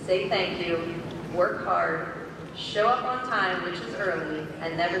deeds, say thank you, work hard, show up on time, which is early,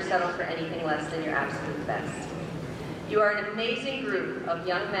 and never settle for anything less than your absolute best. You are an amazing group of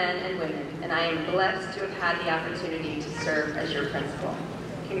young men and women, and I am blessed to have had the opportunity to serve as your principal.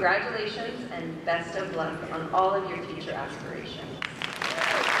 Congratulations and best of luck on all of your future aspirations.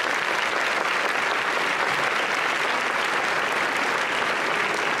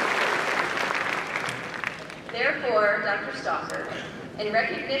 Therefore, Dr. Stalker, in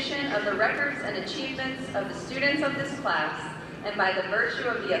recognition of the records and achievements of the students of this class, and by the virtue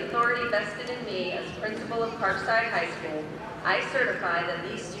of the authority vested in me as principal of Parkside High School, I certify that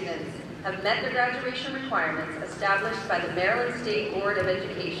these students have met the graduation requirements established by the Maryland State Board of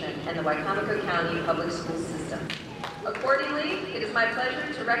Education and the Wicomico County Public School System. Accordingly, it is my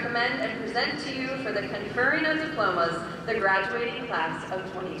pleasure to recommend and present to you for the conferring of diplomas the graduating class of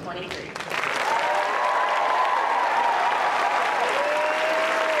 2023.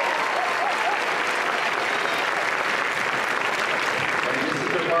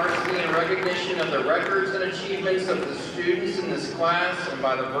 In recognition of the records and achievements of the students in this class, and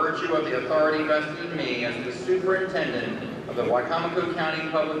by the virtue of the authority vested in me as the superintendent of the Wicomico County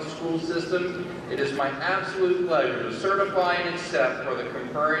Public School System, it is my absolute pleasure to certify and accept for the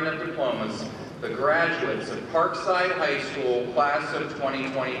conferring of diplomas the graduates of Parkside High School, class of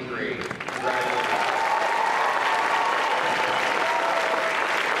 2023. Congratulations.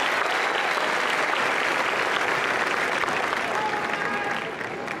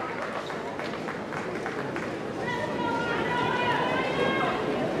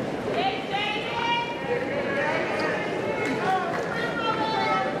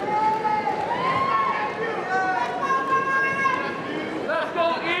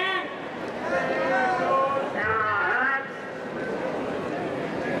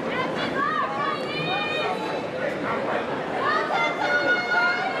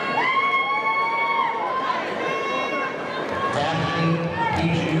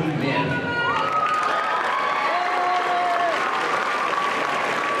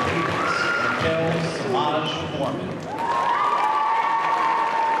 Raquel Samaj Foreman.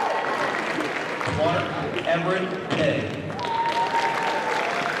 Clark Everett Day.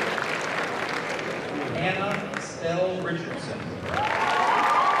 Hannah Estelle Richardson.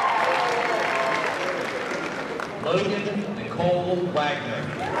 Logan Nicole Wagner.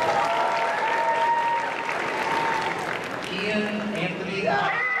 Ian Anthony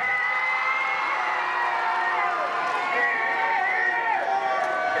Allen.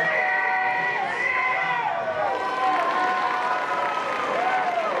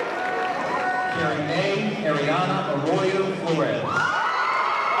 Ariana Arroyo Flores.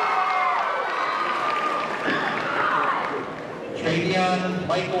 Travion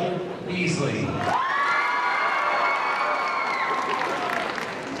Michael Beasley.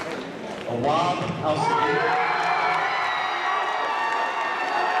 Awab Al-Sadiq.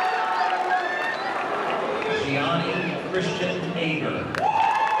 Gianni Christian Ager.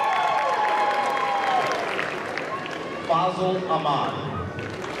 Fazl Ahmad.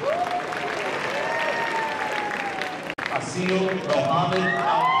 Asil Mohammed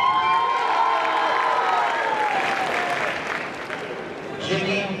Al.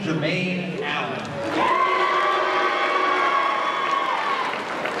 Jimmy Jermaine Allen.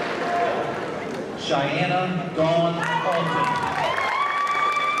 Cheyenne Dawn Alton.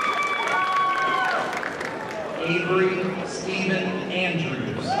 Avery Stephen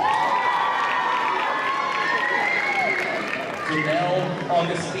Andrews. Janelle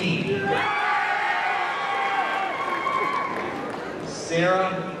Augustine.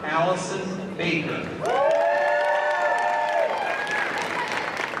 Sarah Allison Baker.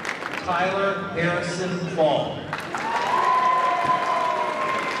 Tyler Harrison Fall.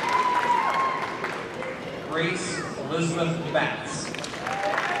 Grace Elizabeth Batts.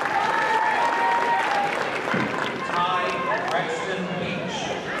 Ty Rexton Beach.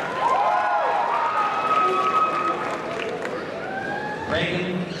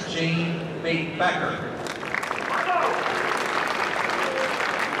 Reagan Jane Becker.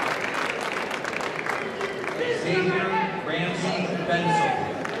 Xavier Ramsey Benson.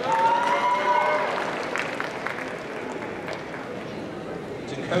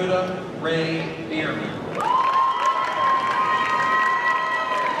 Dakota Ray Bierman.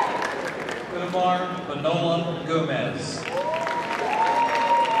 Kumar Manola Gomez.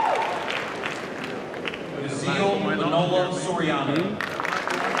 Uziel Manola Soriano.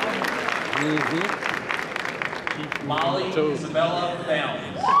 Molly Isabella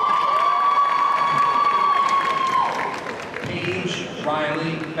Bounds. Paige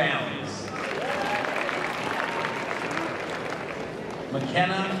Riley Bounds.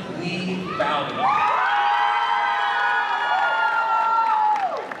 McKenna Lee Bowden.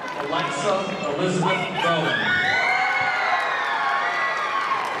 Alexa Elizabeth Bowen.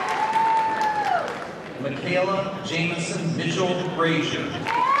 Michaela Jameson Mitchell Brazier.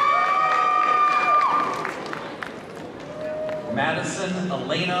 Madison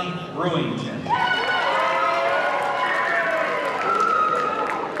Elena Brewington.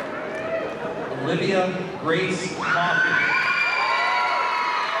 Olivia Grace Moffitt.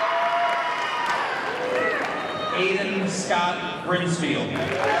 Aiden Scott Brinsfield.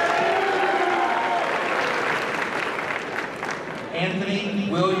 Anthony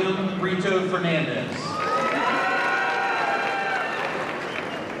William Brito Fernandez.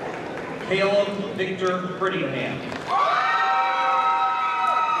 Caleb Victor Brittingham.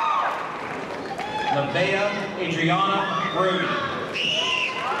 Nevaeh Adriana Brody.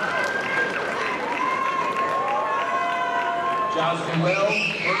 Josmanuel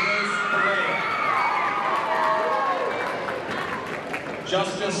Burgos Pereira.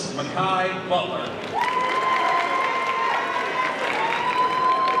 Justice Mackay Butler.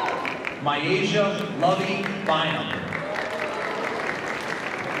 Myasia Lovey Bynum.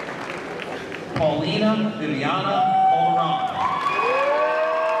 Paulina Viviana Calderon.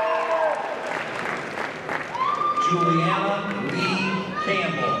 Juliana Lee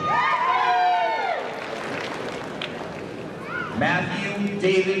Campbell. Matthew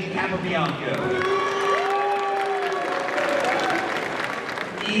David Capabianco.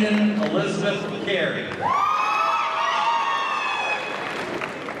 Eden Elizabeth Carey.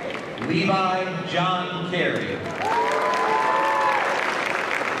 Levi John Carey.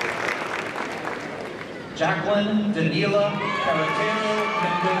 Jacqueline Danila Carretero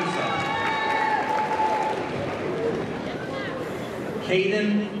Mendoza.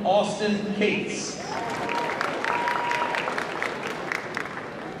 Caden Austin Cates.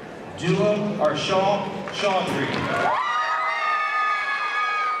 Dua Arshaw Chaudhry.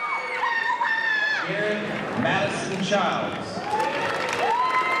 Garrett Madison Childs.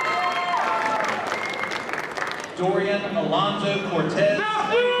 Dorian Alonzo Cortez.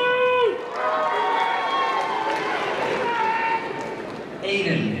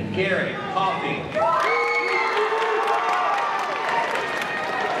 Aiden Garrett Coffey.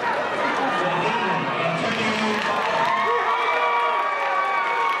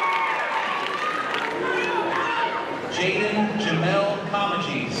 Jaden Jamel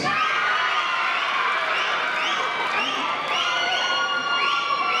Comagese.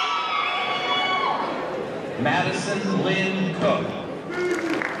 Madison Lynn Cook.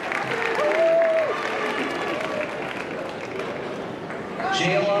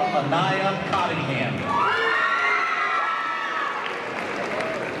 Jayla Anaya Cottingham.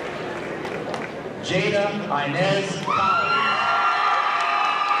 Jada Inez Collins.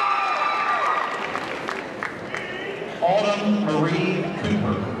 Autumn Marie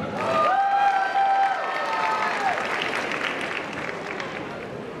Cooper.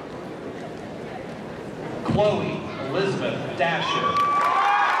 Chloe Elizabeth Dasher.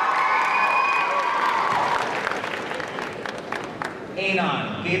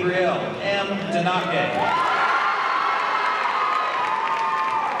 Anon Gabrielle M. Denake.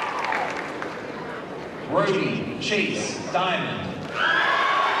 Brody Chase Diamond.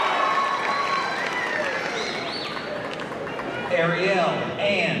 Ariel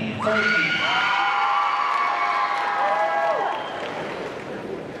Ann Folke.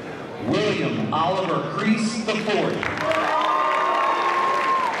 William Oliver Crease IV.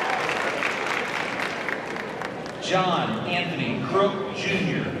 John Anthony Crook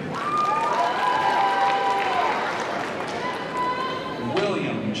Jr.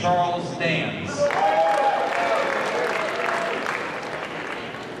 William Charles Dans.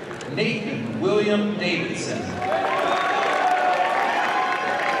 Nathan William Davidson.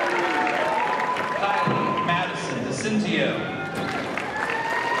 Kylie Madison DeCintio.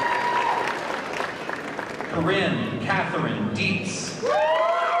 Corinne Catherine Dietz.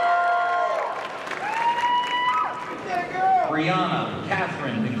 Brianna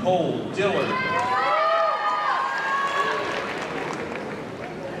Catherine Nicole Dillard.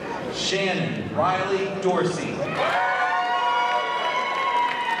 Shannon Riley Dorsey.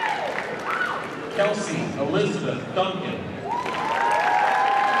 Kelsey Elizabeth Duncan.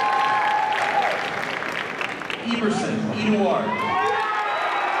 Eberson Eduard.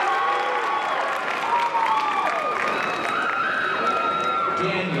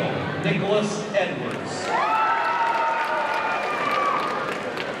 Daniel Nicholas Edwards.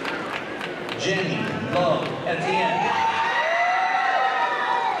 Jenny Love Etienne.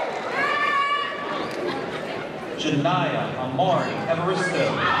 Janaya Amari Evaristo.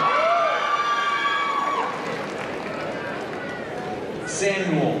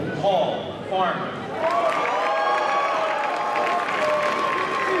 Samuel Paul Farmer.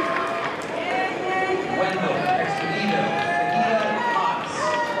 Wendell Expedito Fajita Haas.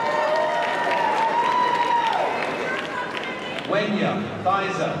 Wenya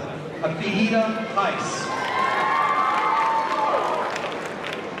Thiza Afihita Heiss.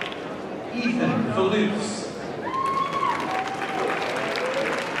 Ethan Falus.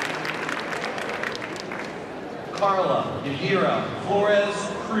 Carla Yadira Flores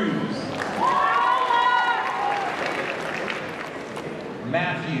Cruz.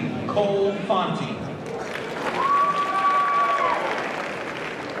 Matthew Cole Fonte.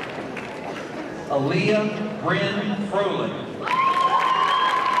 Aaliyah Bryn Froelich.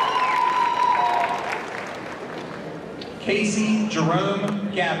 Casey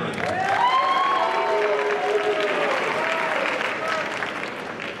Jerome Gabbard.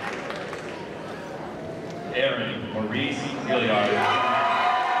 Aaron Maurice Gilliard.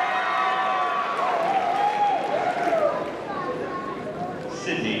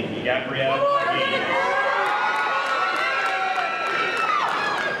 Sydney Gabrielle Hayes.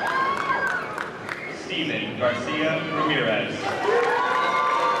 Steven Garcia Ramirez.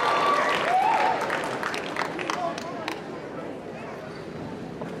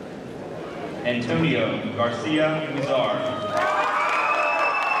 Antonio Garcia Mizar.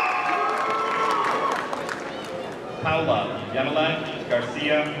 Paula Yamalet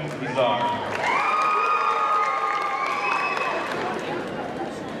Garcia Mizar.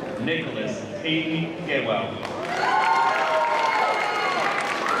 Nicholas Hayden Gaywell.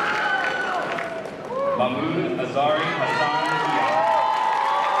 Mahmoud Azari Hassan Diaz.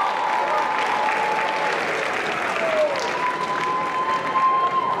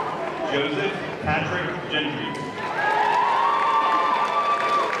 Joseph Patrick Gentry.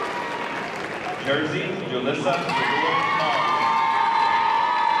 Jersey Julissa Mars.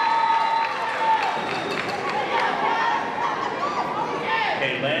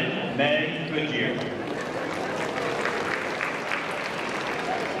 Kaylin May Goodyear.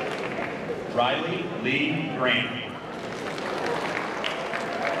 Riley Lee Grant.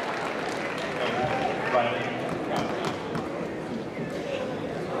 Riley.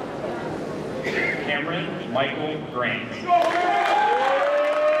 Cameron Michael Grant.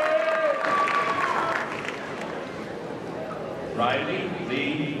 Riley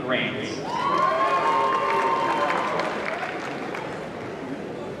Lee Grant.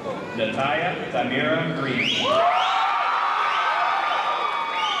 Natalia Tamira Green.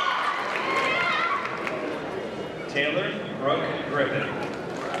 Taylor Brooke Griffin.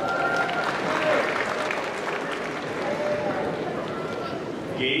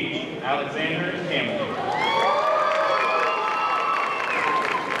 Gage Alexander Campbell.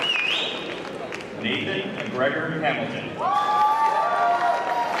 Nathan McGregor Hamilton.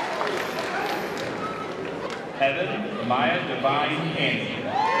 Heaven Maya Divine Hansen.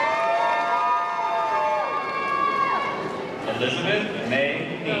 Elizabeth May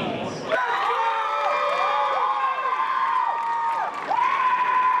Haynes.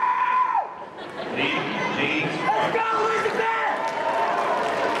 Lee James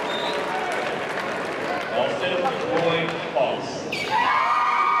Austin Roy Foss.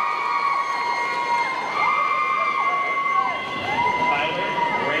 Tyler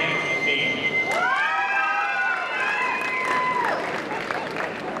Grant Bailey.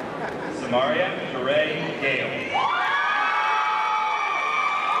 Samaria Teray Gale.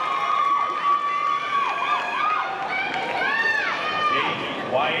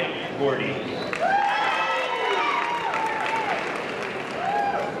 Wyatt Gordy.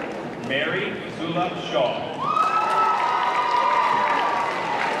 Mary Zula Shaw.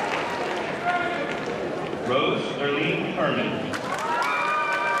 Rose Erlene Herman.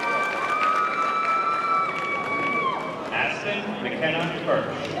 Aston McKenna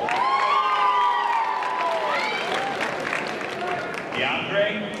Hirsch. DeAndre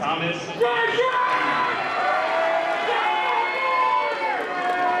Thomas.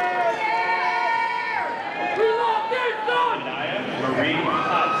 Marie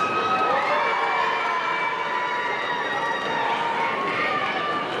Hudson.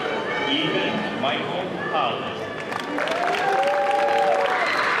 Ethan Michael Holland.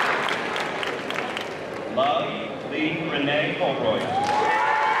 Love Lee Renee Holroyd.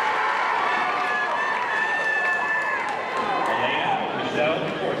 Elena Michelle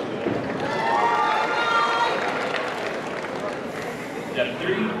Forsman.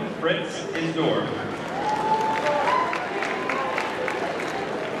 Jeffrey Fritz Isdor.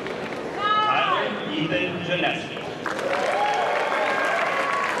 Ethan Janeski.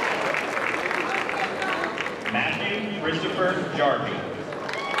 Matthew Christopher Jarvie.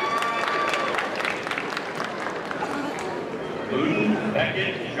 Luton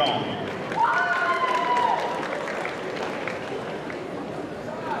Beckett Jean.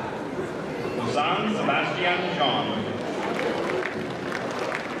 Susan Sebastian Jean.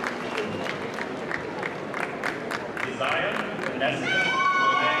 Isaiah Vanessa.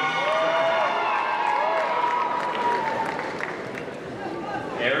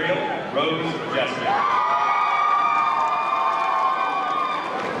 Ariel Rose Jessica.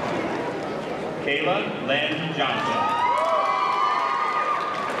 Kayla Len Johnson.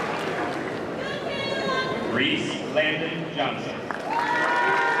 Reese Landon Johnson.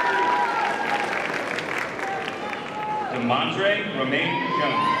 Demontre Romaine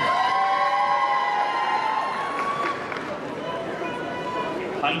Jones.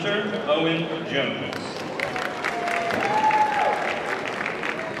 Hunter Owen Jones.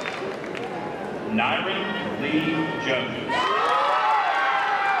 Nyron Lee Jones.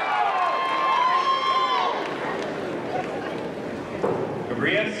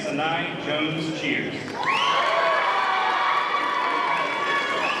 Gabriel Sinai Jones Cheers.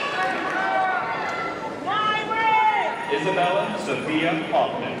 Isabella Sophia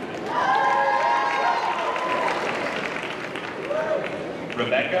Hoffman.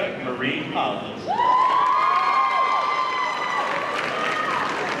 Rebecca Marie Collins.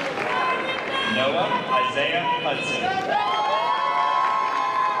 Noah Isaiah Hudson.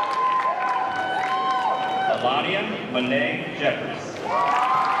 Alania Monet Jeffers.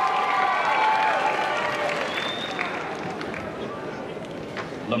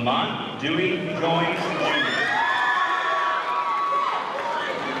 Lamont Dewey Joins Jr.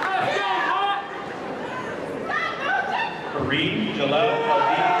 Kareem Jalel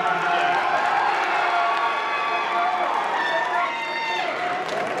Aldi.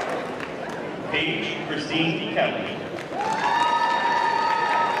 Paige Christine Kelly.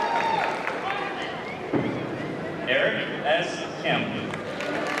 Eric S. Campbell.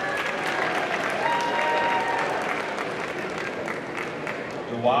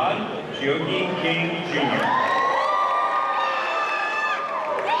 Jawad Jyogi King Jr.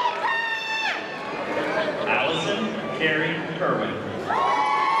 Allison Carrie Kerwin.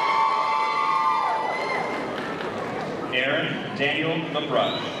 Aaron Daniel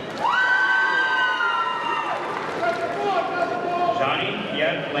LaBrush. Johnny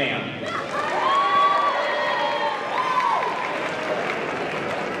Yet Lamb.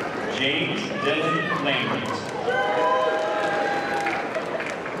 James Dylan Lambert.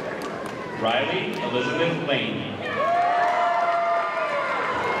 Riley Elizabeth Lane.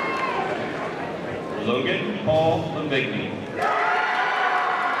 Logan Paul Lavigny.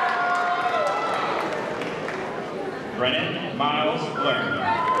 Brennan Miles Learn.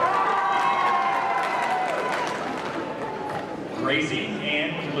 Gracie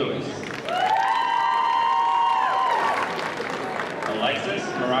Ann Lewis. Alexis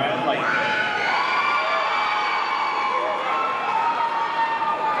Mariah Light.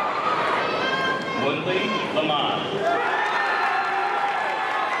 Woodley Lamont.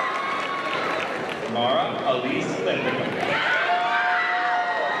 Mara Elise Lindbergh.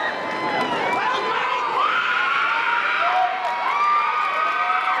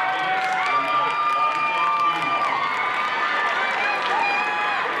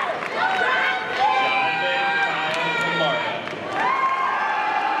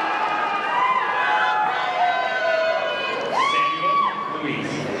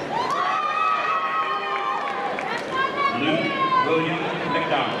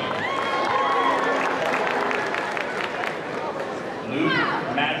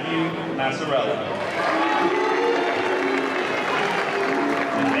 Massarella.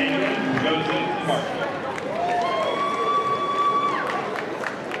 Nathaniel Joseph Marshall.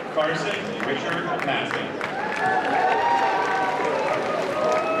 Carson Richard Massey.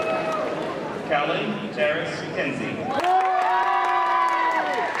 Kellen Terrace Kinsey.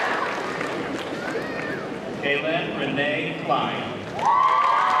 Kaylin Renee Klein.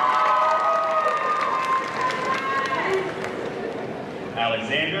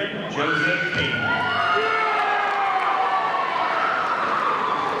 Alexander Joseph Payton.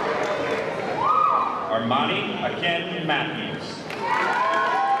 Armani Aken Matthews.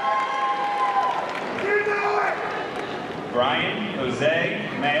 Brian Jose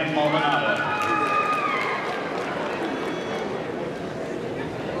Maya Maldonado.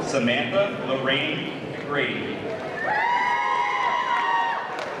 Samantha Lorraine Grady.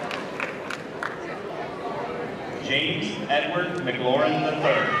 James Edward McLaurin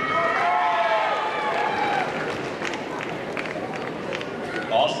III.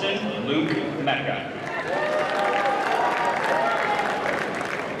 Austin Luke Mecca.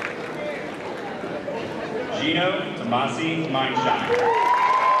 Gino Tomasi Mindshine.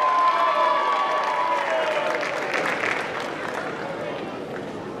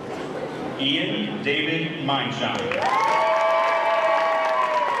 Ian David Mindshine.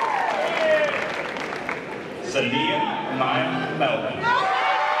 Sania Maya Melvin.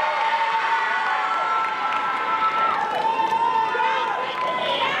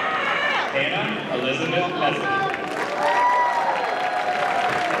 Hannah Elizabeth Leslie.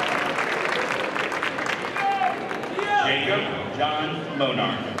 Jacob John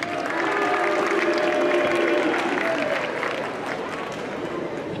Monarch.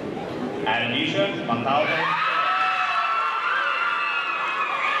 Adanisha Montalvo.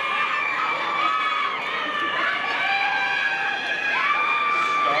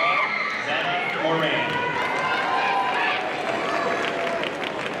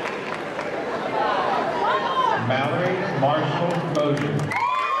 Mallory Marshall Mosier.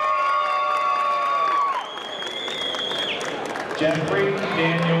 Jeffrey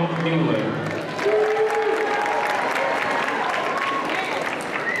Daniel Mueller.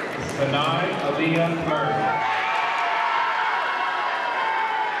 Sanai Aaliyah Murray.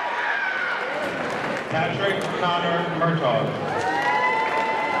 Patrick Connor Murtaugh.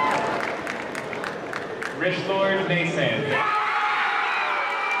 Rich Lord Nason.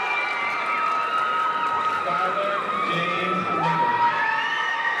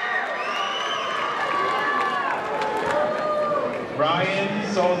 Ryan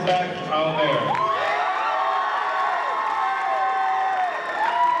Solzak Alvera.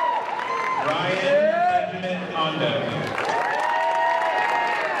 Ryan Benjamin Ondo.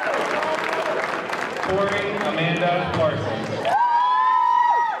 Corey Amanda Parsons.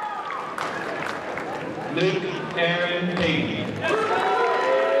 Luke Aaron Payton.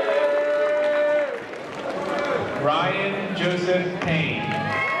 Ryan Joseph Payne.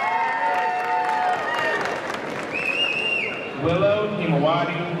 Willow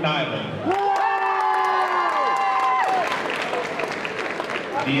Himawadi Nyland.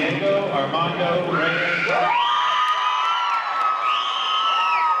 Diego Armando Reyes.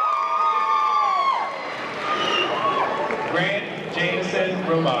 Grant Jameson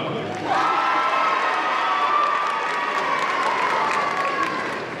Romago.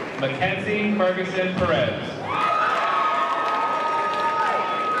 Mackenzie Ferguson Perez.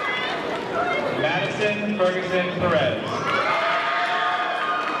 Madison Ferguson Perez.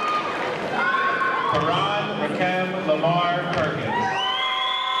 Karan Rakem Lamar Perkins.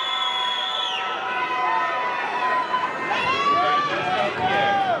 Francesca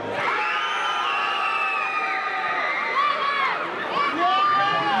Pierre.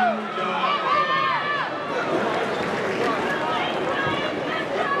 Matthew John Fuller.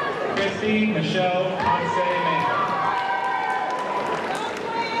 Christy Michelle Ponce Mesa.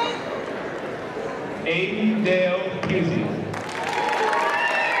 Aiden Dale Pusey.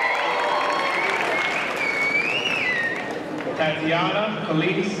 Tatiana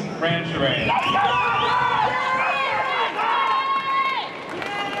Khalees Rancharan.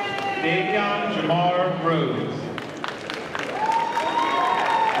 Davion Jamar Rose.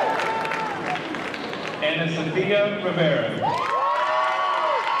 Anna Sophia Rivera.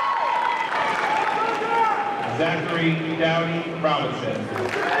 Zachary Dowdy Robinson.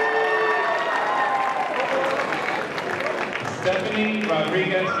 Stephanie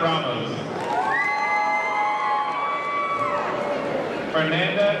Rodriguez Ramos.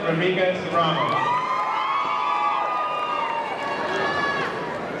 Fernanda Rodriguez Ramos.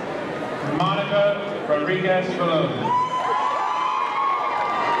 Monica Rodriguez Valona.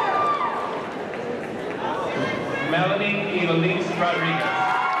 Melanie Evelise Rodriguez.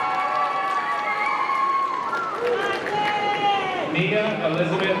 Nia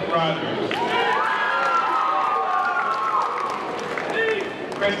Elizabeth Rogers.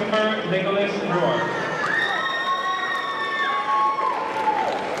 Christopher Nicholas Brewer.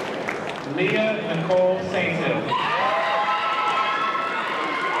 Leah Nicole Saintil.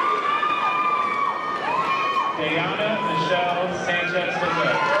 Diana Michelle Sanchez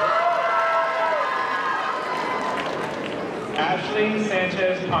Jose. Ashley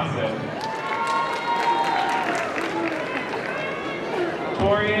Sanchez Ponce.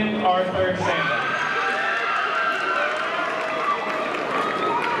 Torian Arthur Sanders.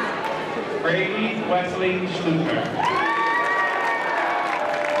 Brady Wesley Schluter.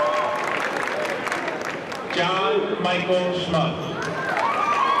 John Michael Schmuck.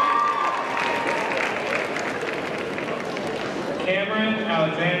 Cameron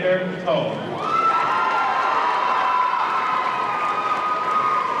Alexander Toll.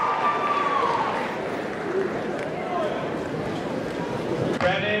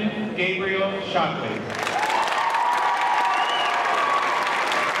 Brennan Gabriel Shockley.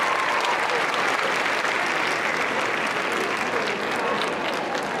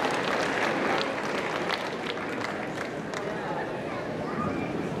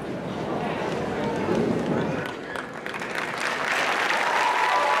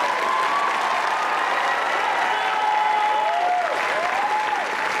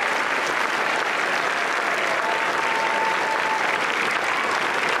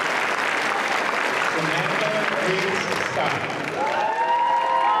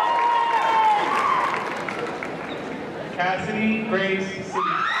 Cassidy Grace C.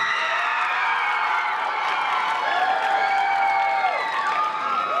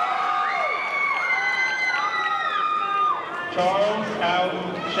 Charles Al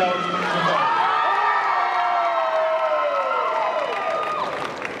Sheldon Navarro.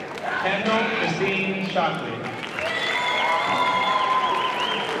 Kendall Christine Shockley.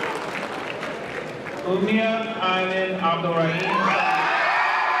 Umia Ayman Abdulrahim.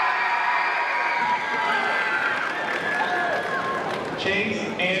 Chase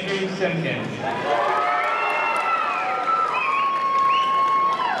Andrew Simpkins.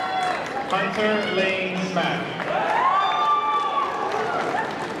 Hunter Lane Smack.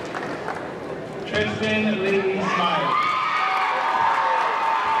 Tristan Lee Smile.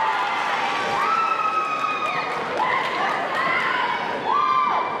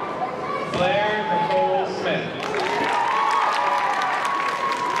 Blair Nicole Smith.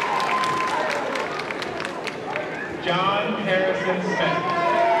 John Harrison Smith.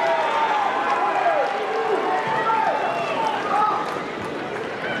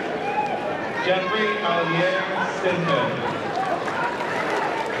 Jeffrey Olivier Stinson.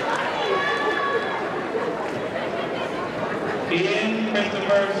 Ian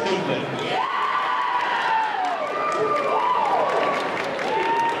Christopher Stuplin.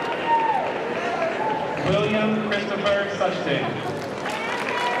 William Christopher Suchting.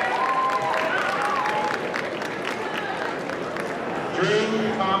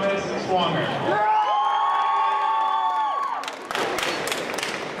 Drew Swanger.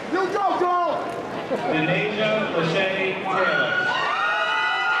 You go, girl! Denasia Lachey Taylor.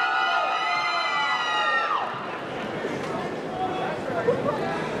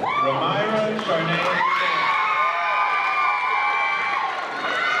 Ramira Charnay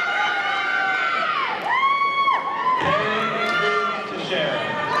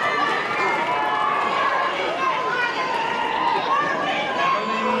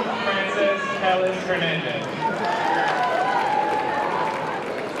Hernandez.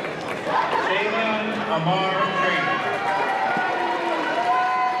 Davion Amar Trainer.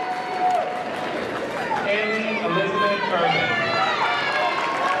 Haley Elizabeth Urban.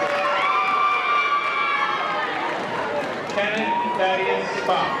 Kenneth Thaddeus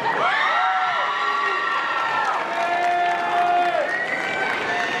Spock.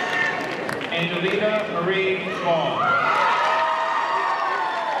 Angelita Marie Small.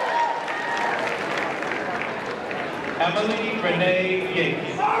 Emily Renee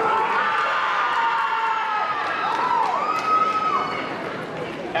Yates.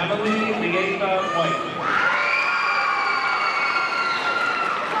 Emily Lieta White.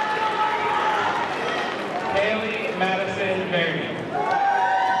 Haley Madison Verdi.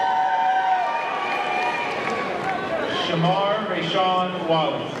 Shamar Rayshawn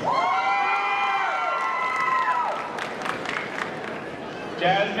Wallace.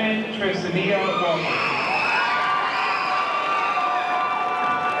 Jasmine Trisania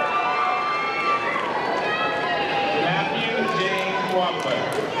Walker.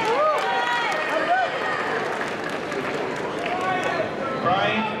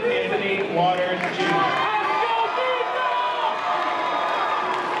 Brian Anthony Waters Jr.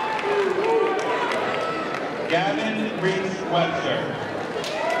 Gavin Reese Webster.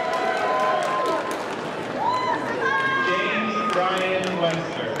 James Brian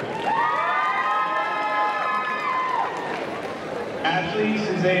Webster. Ashley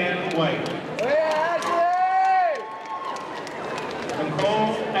Suzanne White.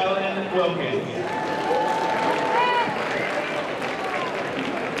 Nicole Ellen Wilkins.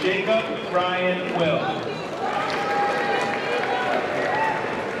 Jacob Ryan Will.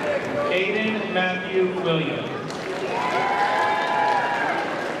 Aiden Matthew Williams.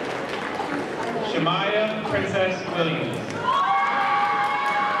 Shemaya Princess Williams.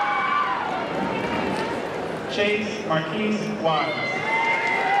 Chase Marquise Watts.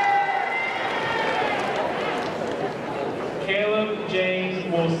 Caleb James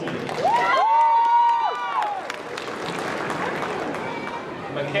Wolski.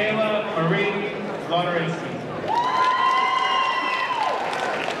 Michaela Marie Lorenski.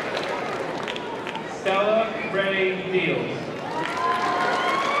 Stella Ray Deals.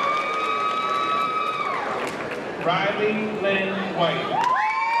 Riley Lynn White.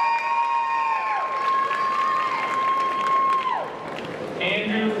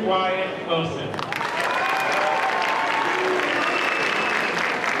 Andrew Wyatt Wilson.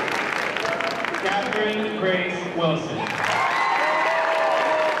 Catherine Grace Wilson.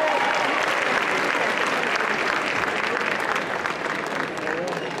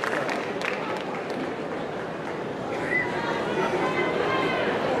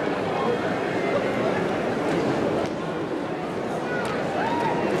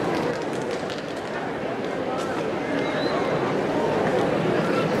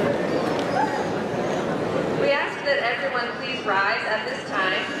 Everyone please rise at this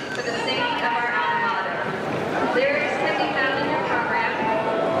time for the singing of our alma mater. Lyrics can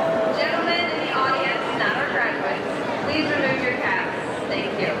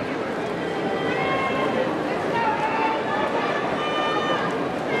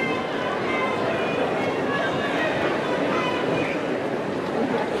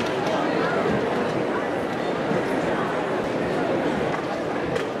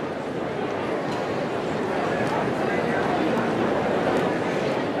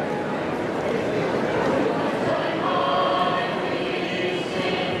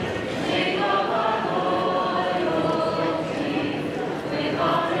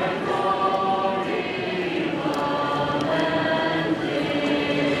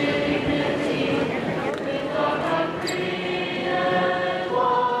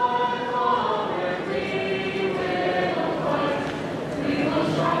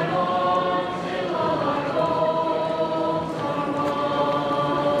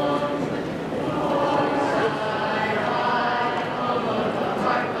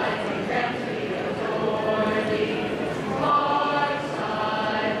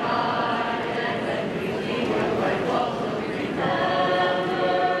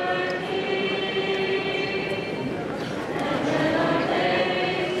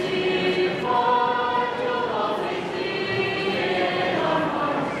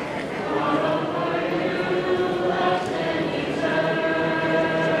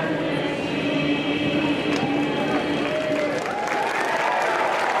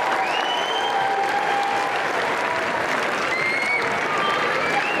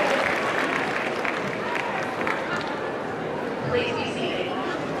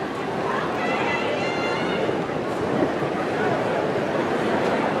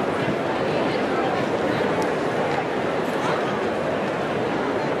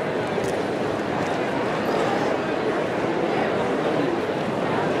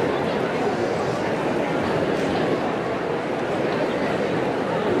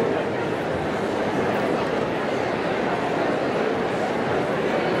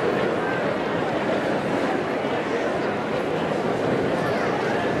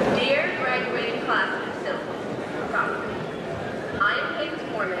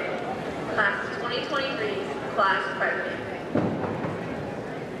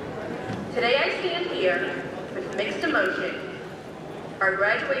our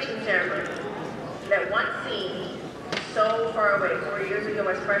graduation ceremony that once seemed so far away 4 years ago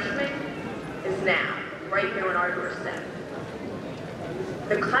as freshmen is now right here on our doorstep.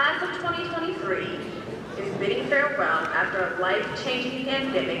 The class of 2023 is bidding farewell after a life-changing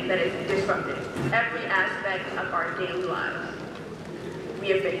pandemic that has disrupted every aspect of our daily lives. We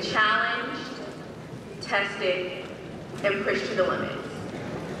have been challenged, tested, and pushed to the limits.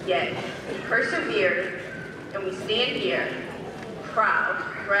 Yet, we persevered, and we stand here, proud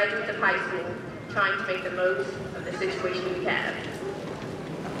graduates of high school, trying to make the most of the situation we have.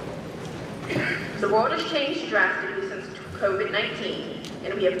 The world has changed drastically since COVID-19,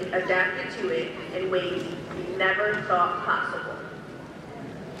 and we have adapted to it in ways we never thought possible.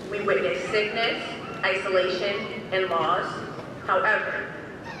 We witnessed sickness, isolation, and loss. However,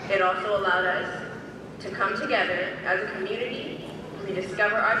 it also allowed us to come together as a community,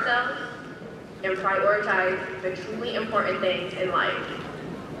 rediscover ourselves, and prioritize the truly important things in life: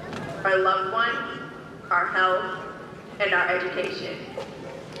 our loved ones, our health, and our education.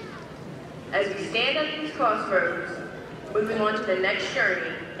 As we stand at these crossroads, moving on to the next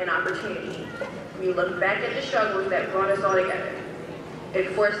journey and opportunity, we look back at the struggles that brought us all together. It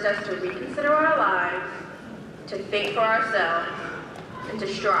forced us to reconsider our lives, to think for ourselves, and to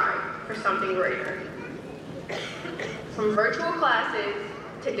strive for something greater. From virtual classes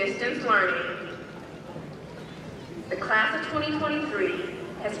to distance learning, the class of 2023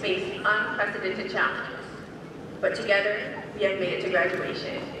 has faced unprecedented challenges, but together we have made it to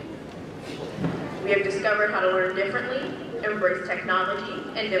graduation. We have discovered how to learn differently, embrace technology,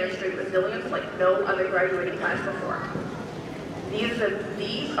 and demonstrate resilience like no other graduating class before. These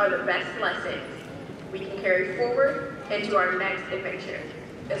are the best lessons we can carry forward into our next adventure,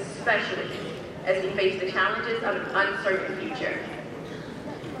 especially as we face the challenges of an uncertain future.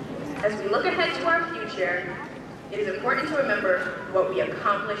 As we look ahead to our future, it is important to remember what we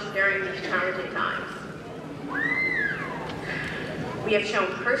accomplished during these challenging times. We have shown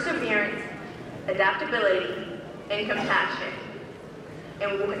perseverance, adaptability, and compassion,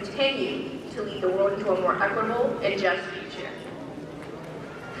 and we will continue to lead the world into a more equitable and just future.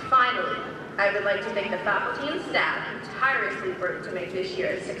 Finally, I would like to thank the faculty and staff who tirelessly worked to make this year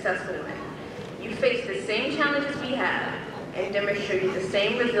a successful one. You faced the same challenges we have and demonstrated the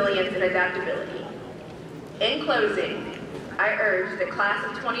same resilience and adaptability. In closing, I urge the class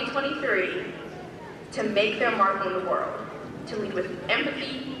of 2023 to make their mark on the world, to lead with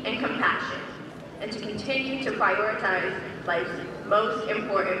empathy and compassion, and to continue to prioritize life's most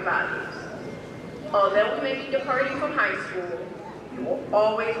important values. Although we may be departing from high school, we will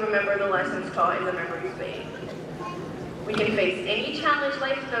always remember the lessons taught and the memories made. We can face any challenge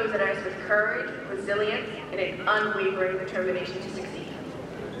life throws at us with courage, resilience, and an unwavering determination to succeed.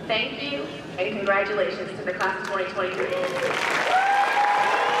 Thank you, and congratulations to the class of 2023.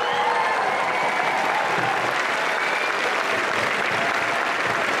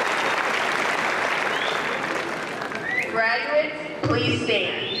 Graduates, please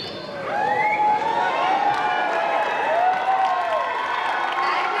stand.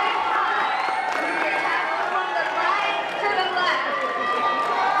 At this time, move your tassel from the right to the left.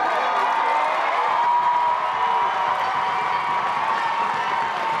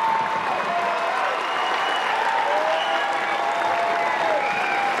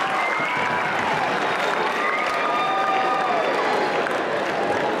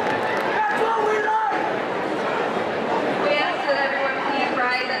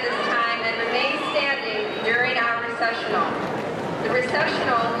 The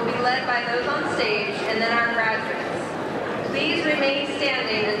recessional will be led by those on stage and then our graduates. Please remain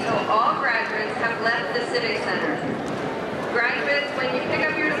standing until all graduates have left the Civic Center. Graduates, when you pick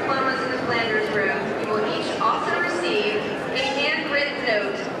up your diplomas in the Flanders room, you will each also receive a handwritten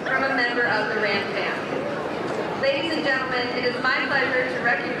note from a member of the Rand family. Ladies and gentlemen, it is my pleasure to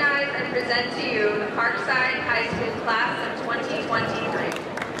recognize and present to you the Parkside High School class of 2023.